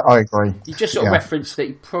 I agree. You just sort of referenced that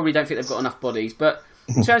you probably don't think they've got enough bodies. But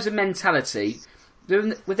in terms of mentality,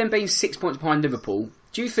 with them being 6 points behind Liverpool,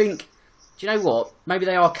 do you know what? Maybe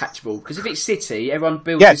they are catchable. Because if it's City, everyone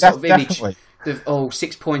builds this sort of image of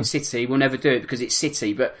 6 point City, we'll never do it because it's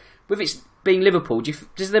City. But with it being Liverpool,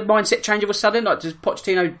 does the mindset change all of a sudden? Like, does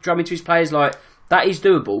Pochettino drum into his players like, that is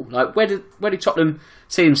doable? Like, where do Tottenham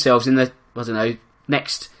see themselves in the, I don't know,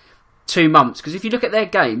 next 2 months? Because if you look at their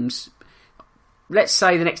games, let's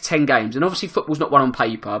say the next 10 games, and obviously football's not one on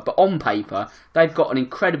paper, but on paper, they've got an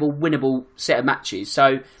incredible winnable set of matches.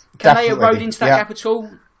 So, can they erode into that gap at all?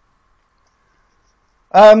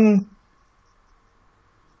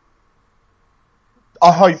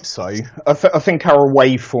 I hope so. I think our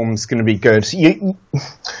away form's going to be good.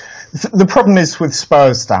 The problem is with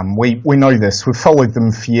Spurs, Dan, we know this. We've followed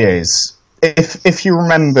them for years. If you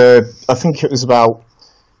remember, I think it was about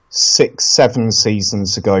 6-7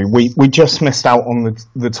 seasons ago, we just missed out on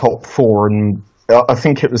the top four, and I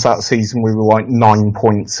think it was that season we were like 9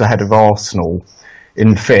 points ahead of Arsenal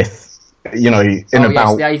in fifth. You know, in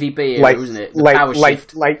about the AVB era, wasn't it? The power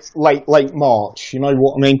shift. Late March. You know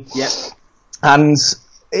what I mean? Yep. And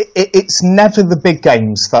it's never the big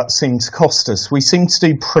games that seem to cost us. We seem to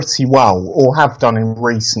do pretty well, or have done in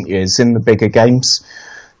recent years, in the bigger games.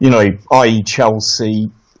 You know, i.e.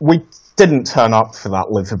 Chelsea. We didn't turn up for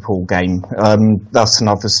that Liverpool game. That's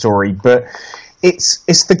another story. But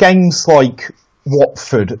it's the games like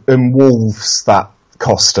Watford and Wolves that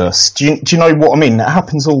cost us. Do you know what I mean? It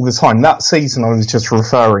happens all the time. That season I was just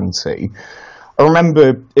referring to, I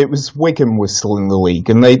remember it was Wigan was still in the league,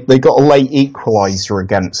 and they got a late equaliser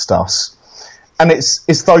against us, and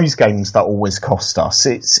it's those games that always cost us.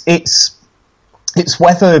 It's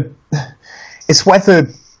whether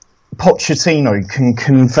Pochettino can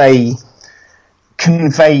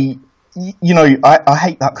convey. You know, I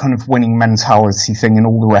hate that kind of winning mentality thing and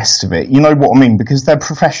all the rest of it. You know what I mean? Because they're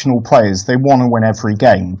professional players. They want to win every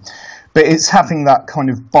game. But it's having that kind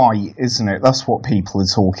of bite, isn't it? That's what people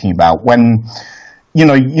are talking about. When, you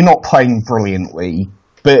know, you're not playing brilliantly,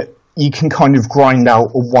 but you can kind of grind out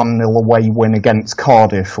a 1-0 away win against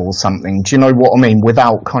Cardiff or something. Do you know what I mean?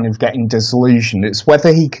 Without kind of getting disillusioned. It's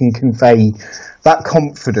whether he can convey that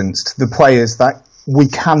confidence to the players that we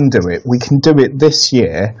can do it. We can do it this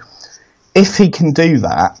year. If he can do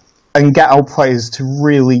that and get our players to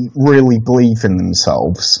really, really believe in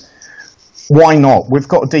themselves, why not? We've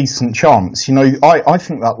got a decent chance. You know, I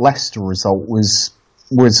think that Leicester result was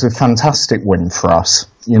a fantastic win for us,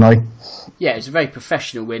 you know? Yeah, it's a very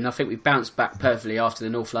professional win. I think we bounced back perfectly after the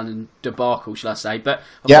North London debacle, shall I say. But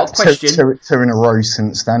I've got a question. Two in a row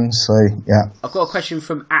since then, so yeah. I've got a question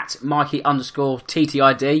from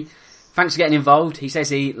 @Mikey_TTID. Thanks for getting involved. He says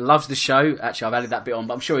he loves the show. Actually, I've added that bit on,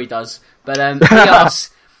 but I'm sure he does. But he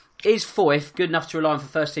asks, is Foyth good enough to rely on for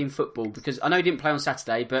first-team football? Because I know he didn't play on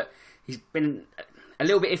Saturday, but he's been a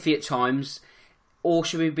little bit iffy at times. Or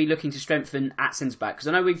should we be looking to strengthen at centre-back? Because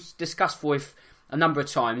I know we've discussed Foyth a number of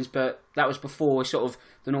times, but that was before sort of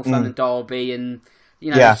the North London derby. And,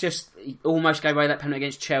 you know, it's just he almost gave away that penalty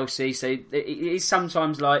against Chelsea. So it is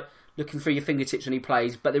sometimes like looking through your fingertips when he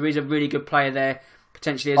plays. But there is a really good player there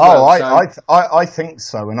potentially as well. I think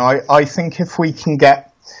so, and I think if we can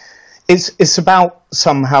get, it's about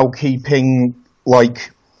somehow keeping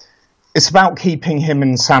him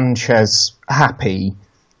and Sanchez happy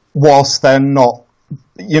whilst they're not,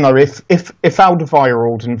 you know, if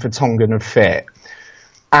Alderweireld and Vertonghen are fit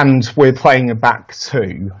and we're playing a back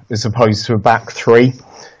two as opposed to a back three,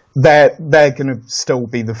 they're going to still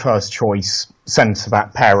be the first choice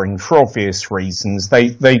centre-back pairing for obvious reasons. They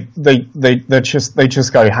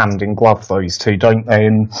just go hand in glove, those two, don't they?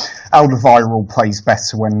 And Alderweireld plays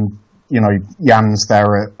better when, you know, Jan's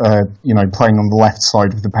there, you know, playing on the left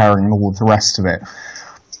side of the pairing and all of the rest of it.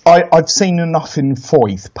 I've seen enough in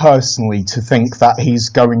Foyth personally to think that he's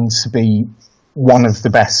going to be one of the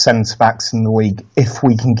best centre-backs in the league if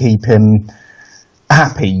we can keep him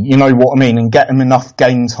happy, you know what I mean, and get him enough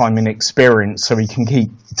game time and experience so he can keep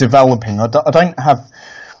developing. I don't have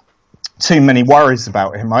too many worries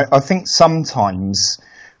about him. I think sometimes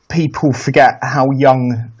people forget how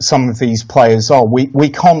young some of these players are. We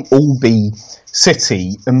can't all be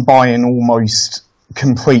City and buying almost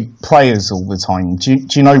complete players all the time. Do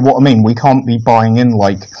you know what I mean? We can't be buying in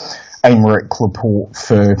like Aymeric Laporte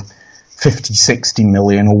for 50, 60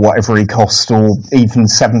 million or whatever he cost, or even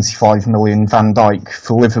 75 million Van Dijk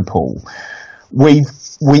for Liverpool. We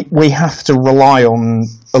have to rely on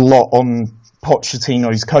a lot on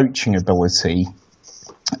Pochettino's coaching ability,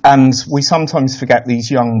 and we sometimes forget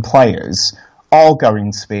these young players are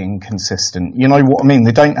going to be inconsistent. You know what I mean?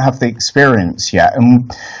 They don't have the experience yet,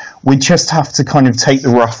 and we just have to kind of take the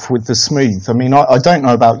rough with the smooth. I mean, I don't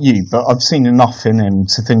know about you, but I've seen enough in him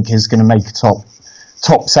to think he's going to make a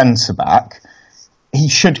top centre back. He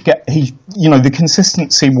should get, the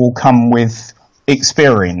consistency will come with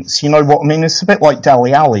experience. You know what I mean? It's a bit like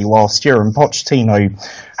Dele Alli last year, and Pochettino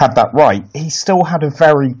had that right. He still had a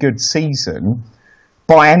very good season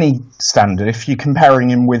by any standard if you're comparing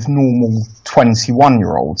him with normal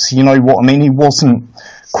 21-year-olds. You know what I mean? He wasn't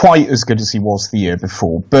quite as good as he was the year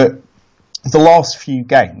before, but the last few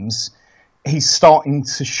games, he's starting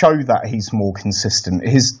to show that he's more consistent.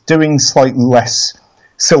 He's doing slightly less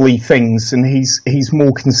silly things, and he's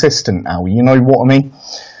more consistent now. You know what I mean?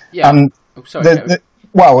 Yeah.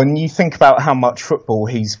 Well, and you think about how much football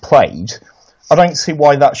he's played. I don't see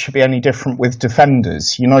why that should be any different with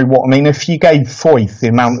defenders. You know what I mean? If you gave Foyth the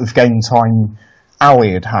amount of game time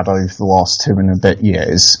Ali had over the last 2 and a bit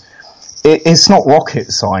years, it's not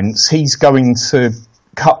rocket science. He's going to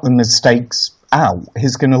cut the mistakes out.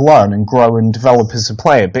 He's going to learn and grow and develop as a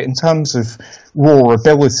player. But in terms of raw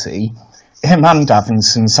ability, him and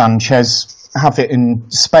Davinson Sanchez have it in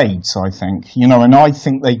spades, I think. And I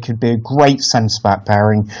think they could be a great centre-back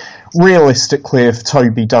pairing. Realistically, if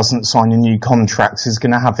Toby doesn't sign a new contract, is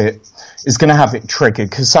going to have it triggered,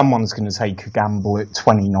 because someone's going to take a gamble at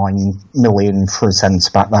 29 million for a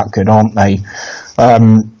centre-back that good, aren't they?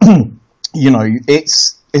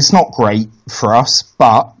 It's not great for us,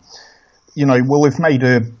 but we'll have made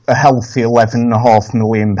a healthy £11.5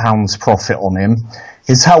 million profit on him.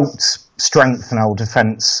 He's helped strengthen our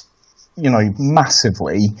defence,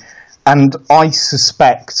 massively. And I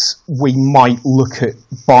suspect we might look at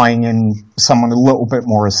buying in someone a little bit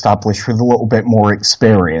more established with a little bit more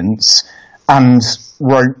experience and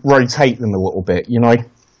rotate them a little bit,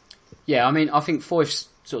 Yeah, I mean, I think Foyth's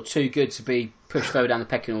sort of too good to be pushed further down the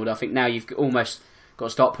pecking order. I think now you've almost got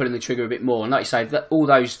to start pulling the trigger a bit more. And like you say, all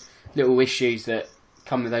those little issues that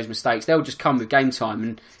come with those mistakes, they'll just come with game time,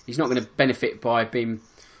 and he's not going to benefit by being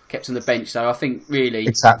kept on the bench. So I think really,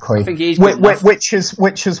 exactly, I think he's which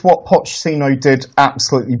is what Pochettino did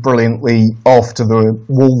absolutely brilliantly after the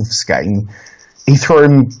Wolves game. He threw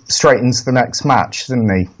him straight into the next match, didn't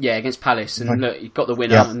he? Yeah, against Palace, and look, he got the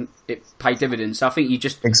winner, and it paid dividends. So I think you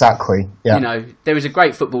just exactly, there is a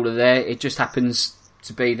great footballer there. It just happens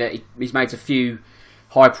to be that he's made a few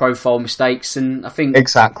high-profile mistakes, and I think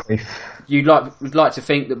exactly would like to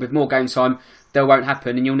think that with more game time, they won't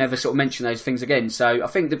happen, and you'll never sort of mention those things again. So I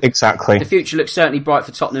think the future looks certainly bright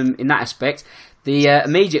for Tottenham in that aspect. The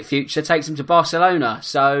immediate future takes them to Barcelona.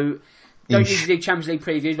 So don't usually do Champions League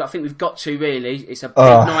previews, but I think we've got to really. It's a big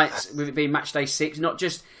night with it being match day 6, not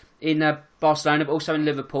just in Barcelona, but also in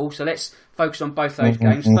Liverpool. So let's focus on both those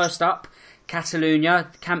games. First up, Catalonia,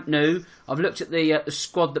 Camp Nou. I've looked at the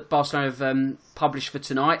squad that Barcelona have published for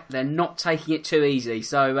tonight. They're not taking it too easy.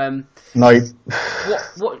 So no.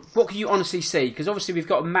 What can you honestly see? Because obviously we've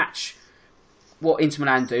got a match what Inter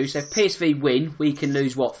Milan do. So if PSV win, we can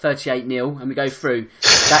lose 38-0 and we go through.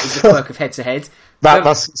 That is the quirk of head-to-head.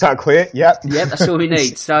 That's exactly it. Yeah, that's all we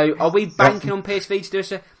need. So are we banking on PSV to do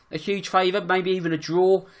us a huge favour? Maybe even a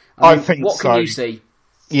draw? I think what can you see?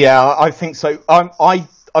 Yeah, I think so.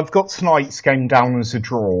 I've got tonight's game down as a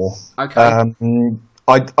draw. Okay.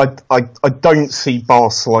 I don't see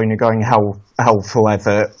Barcelona going hell for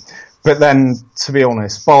leather. But then, to be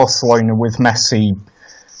honest, Barcelona with Messi,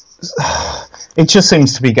 it just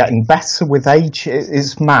seems to be getting better with age.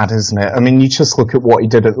 It's mad, isn't it? I mean, you just look at what he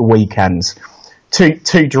did at the weekend.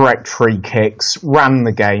 Two direct free kicks, ran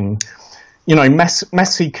the game.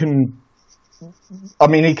 Messi can... I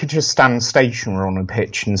mean, he could just stand stationary on a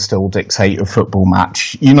pitch and still dictate a football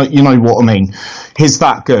match. You know what I mean? He's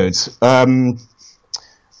that good.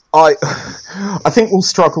 I think we'll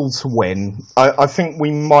struggle to win. I think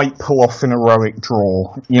we might pull off an heroic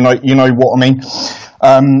draw. You know what I mean?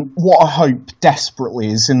 What I hope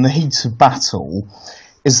desperately is in the heat of battle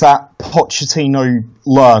is that Pochettino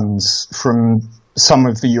learns from some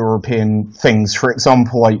of the European things. For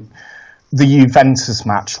example, like the Juventus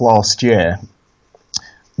match last year.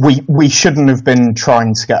 We shouldn't have been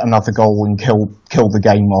trying to get another goal and kill the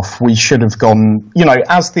game off. We should have gone,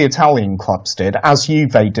 as the Italian clubs did, as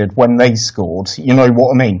Juve did when they scored. You know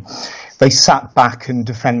what I mean? They sat back and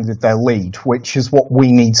defended their lead, which is what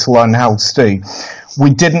we need to learn how to do.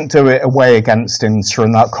 We didn't do it away against Inter,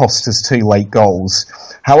 and that cost us 2 late goals.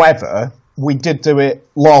 However, we did do it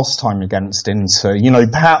last time against Inter,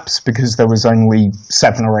 perhaps because there was only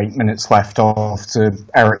 7 or 8 minutes left after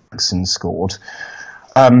Eriksen scored.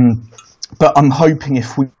 But I'm hoping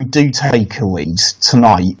if we do take a lead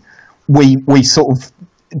tonight, we sort of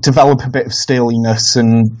develop a bit of steeliness,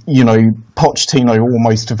 and, you know, Pochettino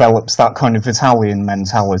almost develops that kind of Italian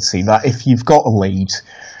mentality that if you've got a lead,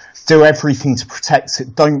 do everything to protect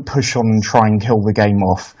it. Don't push on and try and kill the game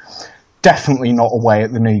off. Definitely not away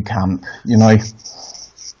at the Nou Camp, you know.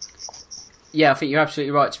 Yeah, I think you're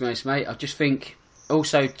absolutely right, to be honest, mate. I just think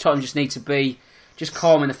also Tottenham just need to be just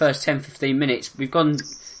calm in the first 10-15 minutes. We've gone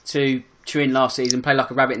to Turin last season, play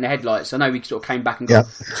like a rabbit in the headlights. I know we sort of came back and got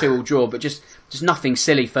 2-2 draw, but just nothing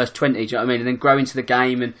silly first 20, do you know what I mean? And then grow into the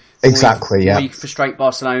game and exactly, you frustrate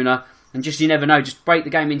Barcelona, and just, you never know, just break the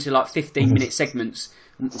game into like 15-minute segments,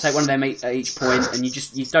 take one of them at each point, and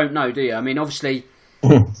you don't know, do you? I mean, obviously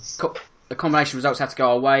the combination of results have to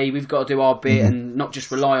go our way. We've got to do our bit and not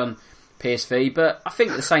just rely on PSV, but I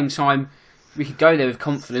think at the same time we could go there with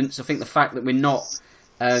confidence. I think the fact that we're not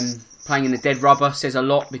playing in the dead rubber says a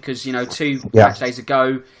lot, because, you know, 2 match days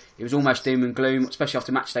ago it was almost doom and gloom, especially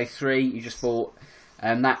after match day 3. You just thought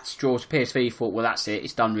that draw to PSV, you thought, well, that's it,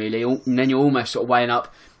 it's done really, and then you're almost sort of weighing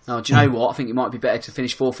up, oh, do you know what, I think it might be better to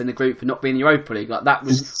finish 4th in the group and not be in the Europa League. Like, that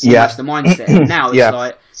was almost the mindset. And now it's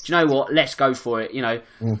like, do you know what, let's go for it, you know.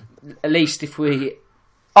 At least if we...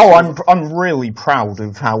 Oh, I'm really proud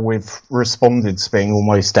of how we've responded to being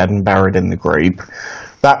almost dead and buried in the group.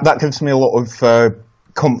 That gives me a lot of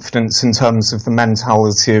confidence in terms of the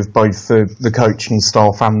mentality of both the coaching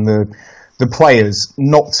staff and the players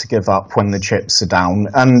not to give up when the chips are down.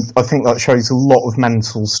 And I think that shows a lot of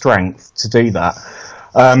mental strength to do that.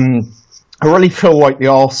 I really feel like the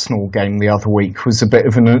Arsenal game the other week was a bit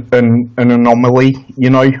of an anomaly. You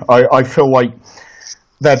know, I feel like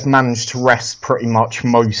they'd managed to rest pretty much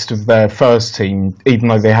most of their first team, even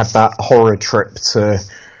though they had that horror trip to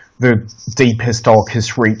the deepest,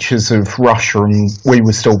 darkest reaches of Russia, and we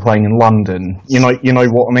were still playing in London. You know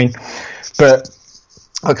what I mean? But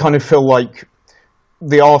I kind of feel like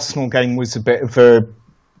the Arsenal game was a bit of a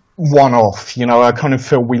one-off. You know, I kind of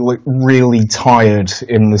feel we looked really tired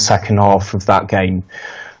in the second half of that game.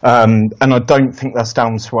 And I don't think that's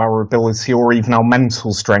down to our ability or even our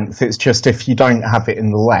mental strength. It's just, if you don't have it in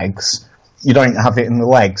the legs, you don't have it in the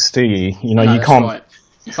legs, do you? You know, no, you can't. Right.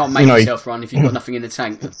 You can't make yourself run if you've got nothing in the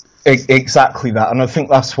tank. Exactly that, and I think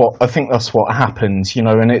that's what happened. You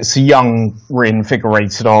know, and it's a young,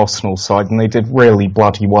 reinvigorated Arsenal side, and they did really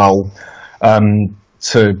bloody well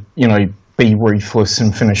to, you know, be ruthless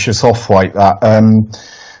and finish us off like that.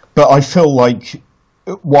 But I feel like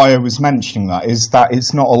why I was mentioning that is that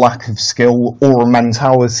it's not a lack of skill or a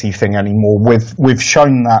mentality thing anymore. We've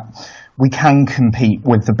shown that we can compete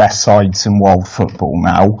with the best sides in world football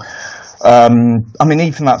now. I mean,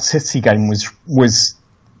 even that City game was,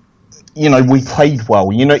 you know, we played well.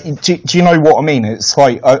 You know, do you know what I mean? It's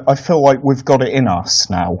like, I feel like we've got it in us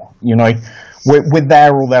now. You know, we're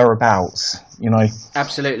there or thereabouts. You know,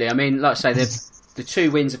 absolutely. I mean, like I say, the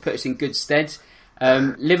 2 wins have put us in good stead.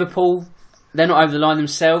 Liverpool, they're not over the line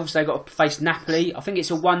themselves. They've got to face Napoli. I think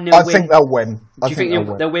it's a 1-0 win. I think they'll win. Do you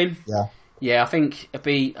think they'll win? Yeah. Yeah, I think I'd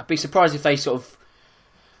be surprised if they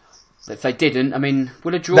if they didn't. I mean,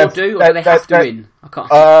 will a draw do, or do they have to win? I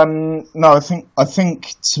can't. No, I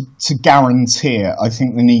think to guarantee it, I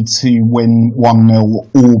think they need to win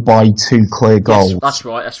 1-0 or by 2 clear goals. That's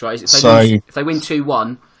right. If they win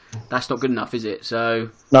 2-1, that's not good enough, is it? So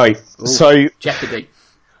no. So jeopardy.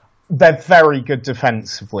 They're very good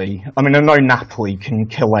defensively. I mean, I know Napoli can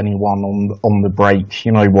kill anyone on the break.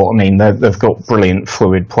 You know what I mean? They've got brilliant,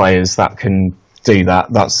 fluid players that can do that.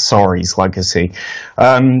 That's Sarri's legacy.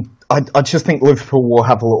 I just think Liverpool will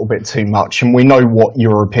have a little bit too much, and we know what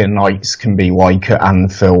European nights can be like at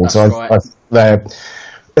Anfield. That's right.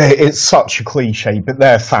 It's such a cliche, but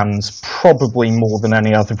their fans, probably more than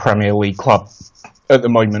any other Premier League club at the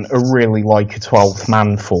moment, are really like a 12th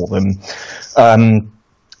man for them.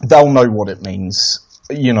 They'll know what it means.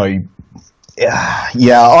 You know,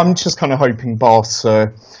 yeah, I'm just kind of hoping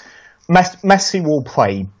Barca... Messi will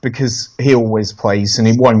play because he always plays, and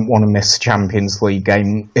he won't want to miss a Champions League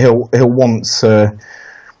game. He'll want to,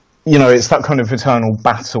 you know, it's that kind of eternal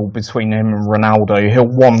battle between him and Ronaldo. He'll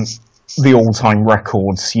want the all-time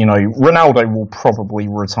records. You know, Ronaldo will probably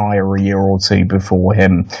retire a year or 2 before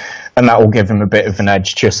him, and that will give him a bit of an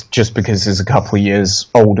edge just because he's a couple of years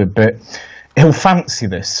older. But he'll fancy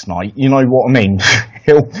this night, you know what I mean?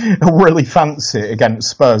 He'll really fancy it against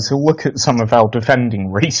Spurs. He'll look at some of our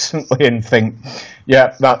defending recently and think,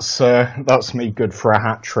 yeah, that's me good for a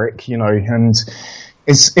hat-trick, you know, and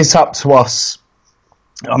it's up to us.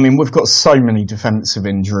 I mean, we've got so many defensive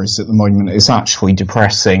injuries at the moment, it's actually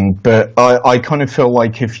depressing, but I kind of feel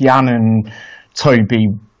like if Jan and Toby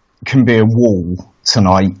can be a wall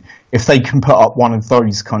tonight, if they can put up one of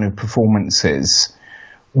those kind of performances,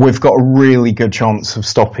 we've got a really good chance of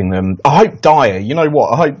stopping them. I hope Dyer, you know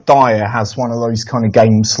what? I hope Dyer has one of those kind of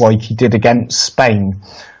games like he did against Spain.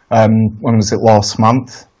 When was it, last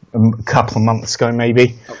month? A couple of months ago,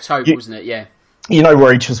 maybe. October, wasn't it? Yeah. You know,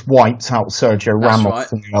 where he just wiped out Sergio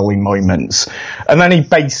Ramos in the early moments. And then he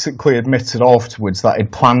basically admitted afterwards that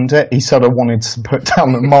he'd planned it. He said, I wanted to put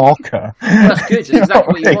down the marker. Well, that's good. That's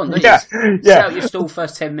exactly what you want, don't you? Set out your stall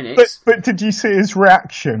first 10 minutes. But did you see his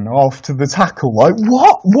reaction after the tackle? Like,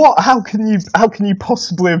 what? How can you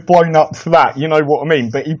possibly have blown up for that? You know what I mean?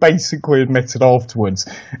 But he basically admitted afterwards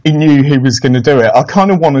he knew he was going to do it. I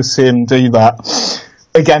kind of want to see him do that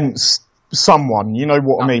against someone, you know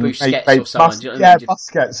what I mean? Busquets or someone,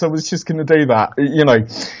 Busquets. I was just going to do that. You know,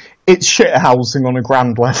 it's shithousing on a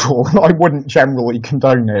grand level, and I wouldn't generally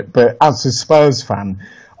condone it. But as a Spurs fan,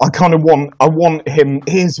 I want him.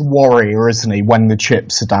 He's a warrior, isn't he? When the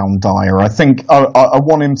chips are down, Dyer. I think I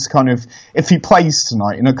want him to kind of, if he plays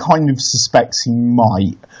tonight, and I kind of suspect he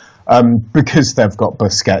might. Because they've got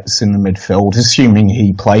Busquets in the midfield, assuming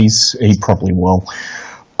he plays, he probably will.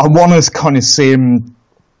 I want to kind of see him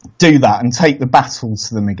do that and take the battle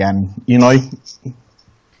to them again, you know?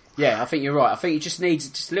 Yeah, I think you're right. I think he just needs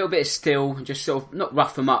just a little bit of steel and just sort of, not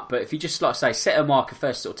rough them up, but if you just, like I say, set a marker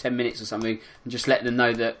first sort of 10 minutes or something and just let them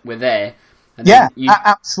know that we're there. Yeah,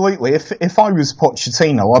 absolutely. If I was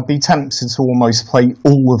Pochettino, I'd be tempted to almost play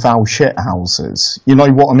all of our shithouses. You know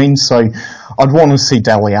what I mean? So I'd want to see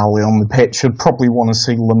Dele Alli on the pitch. I'd probably want to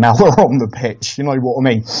see Lamella on the pitch. You know what I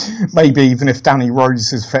mean? Maybe even if Danny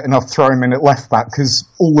Rose is fit enough, throw him in at left back, because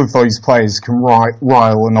all of those players can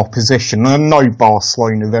rile an opposition. And I know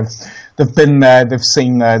Barcelona, they've been there, they've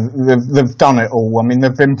seen there, they've done it all. I mean,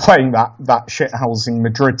 they've been playing that shithousing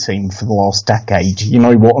Madrid team for the last decade. You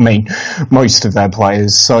know what I mean? Most of their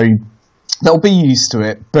players, so they'll be used to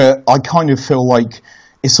it. But I kind of feel like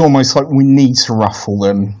it's almost like we need to ruffle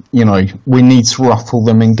them. You know, we need to ruffle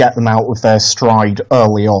them and get them out of their stride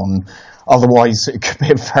early on. Otherwise, it could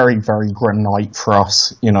be a very, very grim night for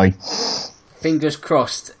us. You know. Fingers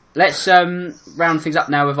crossed. Let's round things up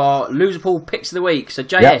now with our Loserpool picks of the week. So,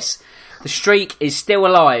 JS, the streak is still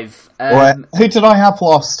alive. Who did I have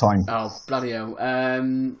last time? Oh, bloody hell.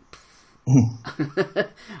 I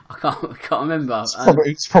can't remember.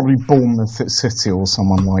 It's probably Bournemouth at City or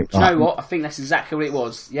someone like that. Do you know what? I think that's exactly what it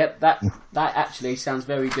was. Yep, that actually sounds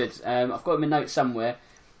very good. I've got them in notes somewhere.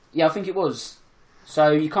 Yeah, I think it was.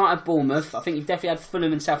 So you can't have Bournemouth. I think you've definitely had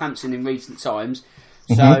Fulham and Southampton in recent times.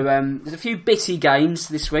 So there's a few bitty games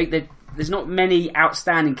this week. There's not many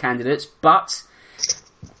outstanding candidates, but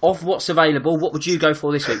of what's available, what would you go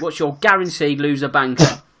for this week? What's your guaranteed loser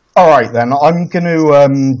banker? All right, then.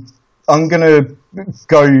 I'm gonna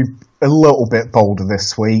go a little bit bolder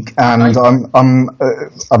this week, and I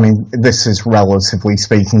mean, this is relatively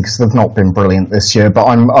speaking because they've not been brilliant this year, but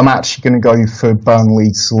I'm actually going to go for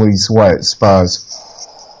Burnley to lose away at Spurs.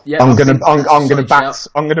 Yeah, I'm gonna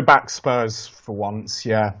back Spurs for once.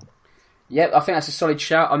 Yeah. Yeah, I think that's a solid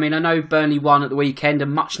shout. I mean, I know Burnley won at the weekend, a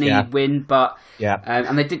much needed win, but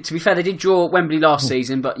and they did. To be fair, they did draw at Wembley last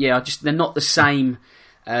season, but they're not the same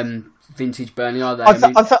vintage Burnley, are they?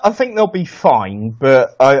 I think they'll be fine,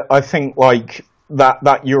 but I think like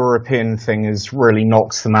that European thing has really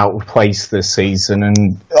knocked them out of place this season,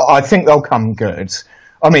 and I think they'll come good.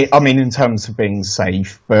 I mean, in terms of being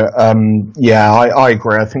safe, but I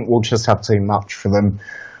agree. I think we'll just have too much for them.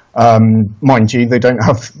 Mind you, they don't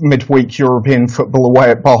have midweek European football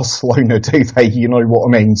away at Barcelona, do they? You know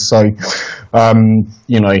what I mean? So,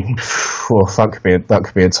 that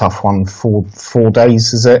could be a tough one. 4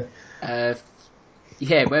 days, is it?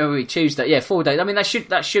 Where were we? Tuesday. Yeah, 4 days. I mean,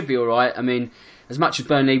 that should be all right. I mean, as much as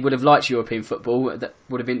Burnley would have liked European football, that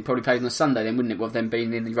would have been probably played on a Sunday, then wouldn't it? With them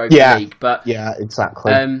being in the Europa League, but yeah,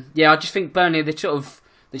 exactly. I just think Burnley, they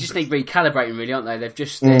just need recalibrating, really, aren't they?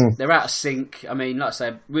 They're out of sync. I mean, like I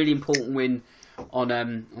say, really important win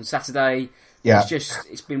on Saturday. Yeah,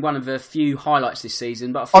 it's been one of the few highlights this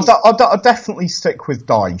season. But I'd definitely stick with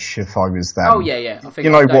Dyche if I was them. Oh yeah. I think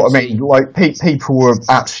you know what I mean. Like people were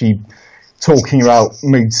actually talking about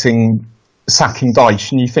sacking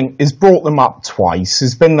Dyche, and you think he's brought them up twice.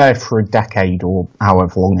 He's been there for a decade or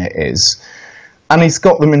however long it is, and he's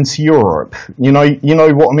got them into Europe. You know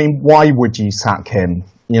what I mean. Why would you sack him?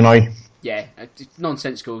 You know. Yeah, it's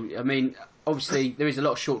nonsensical. I mean, obviously there is a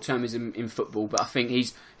lot of short-termism in football, but I think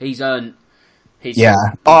he's earned.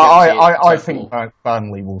 I think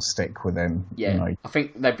Burnley will stick with him. Yeah, you know. I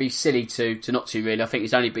think they'd be silly to not to, really. I think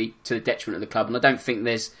it's only be to the detriment of the club, and I don't think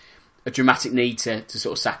there's a dramatic need to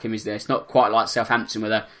sort of sack him, is there? It's not quite like Southampton where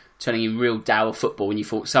they're turning in real dour football and you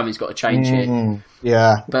thought something's got to change here.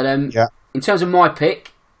 Yeah. But in terms of my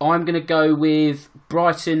pick, I'm going to go with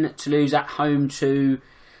Brighton to lose at home to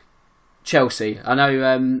Chelsea. I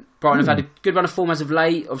know Brighton have had a good run of form as of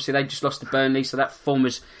late. Obviously, they just lost to Burnley, so that form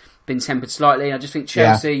has been tempered slightly. I just think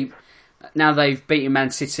Chelsea, now they've beaten Man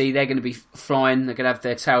City, they're going to be flying. They're going to have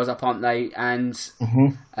their tails up, aren't they? And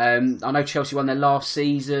I know Chelsea won their last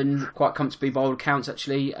season quite comfortably by all accounts,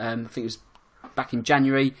 actually. I think it was back in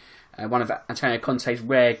January. One of Antonio Conte's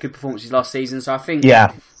rare good performances last season. So I think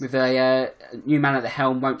with a new man at the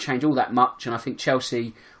helm won't change all that much. And I think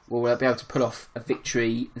Chelsea will be able to pull off a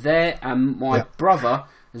victory there. And my brother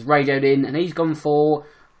has radioed in and he's gone for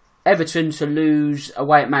Everton to lose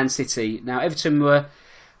away at Man City. Now, Everton were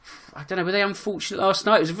they unfortunate last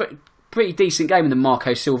night? It was a pretty decent game in the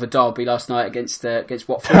Marco Silva derby last night against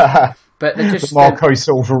Watford. But they're just Marco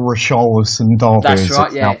Silva, Richarlison derby. That's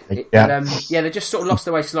right, they just sort of lost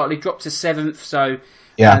their way slightly, dropped to 7th. So,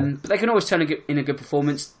 but they can always turn in a good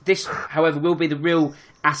performance. This, however, will be the real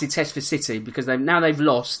acid test for City because now they've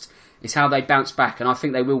lost. It's how they bounce back, and I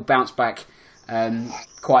think they will bounce back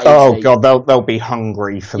quite easily. Oh God, they'll be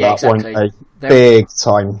hungry for that, exactly. Won't they? Big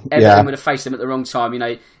time. Everyone would have faced them at the wrong time. You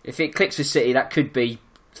know, if it clicks for City, that could be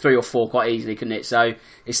 3 or 4 quite easily, couldn't it? So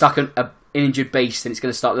it's like an injured beast, and it's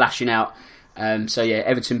going to start lashing out.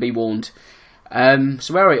 Everton be warned.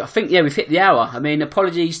 So where are we? I think we've hit the hour. I mean,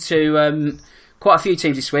 apologies to quite a few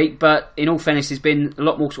teams this week, but in all fairness, there's been a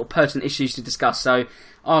lot more sort of pertinent issues to discuss. So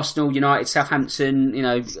Arsenal, United, Southampton,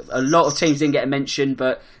 a lot of teams didn't get a mention,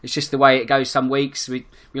 but it's just the way it goes. Some weeks we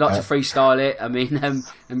like to freestyle it. I mean,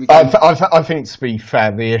 I think to be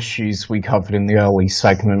fair, the issues we covered in the early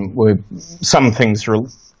segment were some things are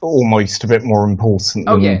almost a bit more important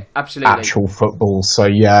than actual football. So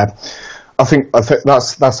I think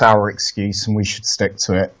that's our excuse, and we should stick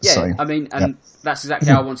to it. Yeah, so, I mean, that's exactly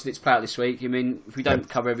how I wanted it to play out this week. I mean, if we don't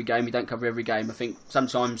cover every game, we don't cover every game. I think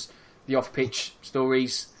sometimes the off-pitch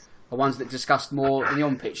stories are ones that discussed more than the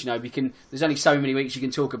on-pitch. There's only so many weeks you can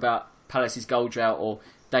talk about Palace's goal drought or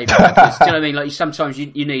David Beckham. Do you know what I mean? Like sometimes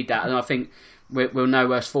you need that, and I think we're no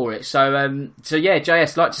worse for it. So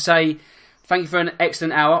JS, I'd like to say thank you for an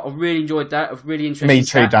excellent hour. I really enjoyed that. I've really interested. Me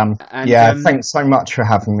too, Dan. And, thanks so much for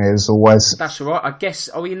having me as always. That's all right. I guess,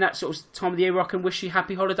 are we in that sort of time of the year where I can wish you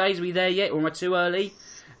happy holidays? Are we there yet, or am I too early?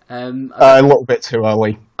 A little bit too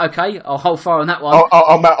early. Okay, I'll hold fire on that one.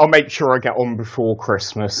 I'll make sure I get on before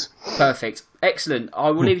Christmas. Perfect. Excellent. I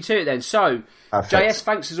will leave you to it then. So, JS,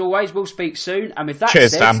 thanks as always. We'll speak soon. And with that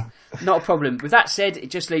Cheers, said, Dan. Not a problem. With that said, it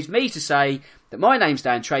just leaves me to say that my name's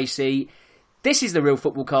Dan Tracy. This is the Real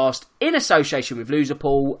Football Cast in association with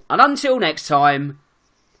Loserpool. And until next time,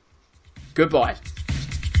 goodbye.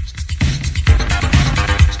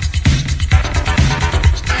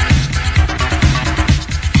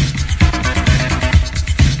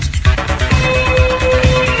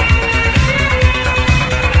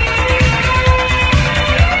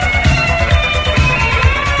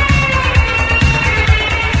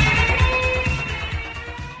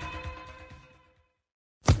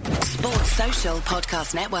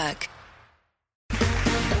 Podcast Network.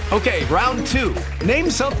 Okay, round 2. Name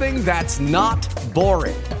something that's not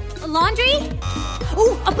boring. A laundry?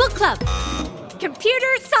 Ooh, a book club. Computer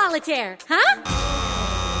solitaire, huh?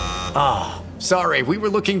 Ah, sorry, we were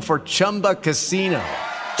looking for Chumba Casino.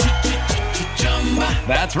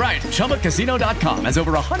 That's right, ChumbaCasino.com has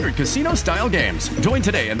over 100 casino-style games. Join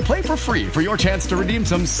today and play for free for your chance to redeem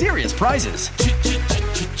some serious prizes.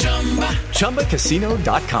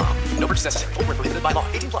 ChumbaCasino.com. No purchase necessary. Void where prohibited by law.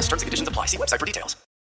 18+ terms and conditions apply. See website for details.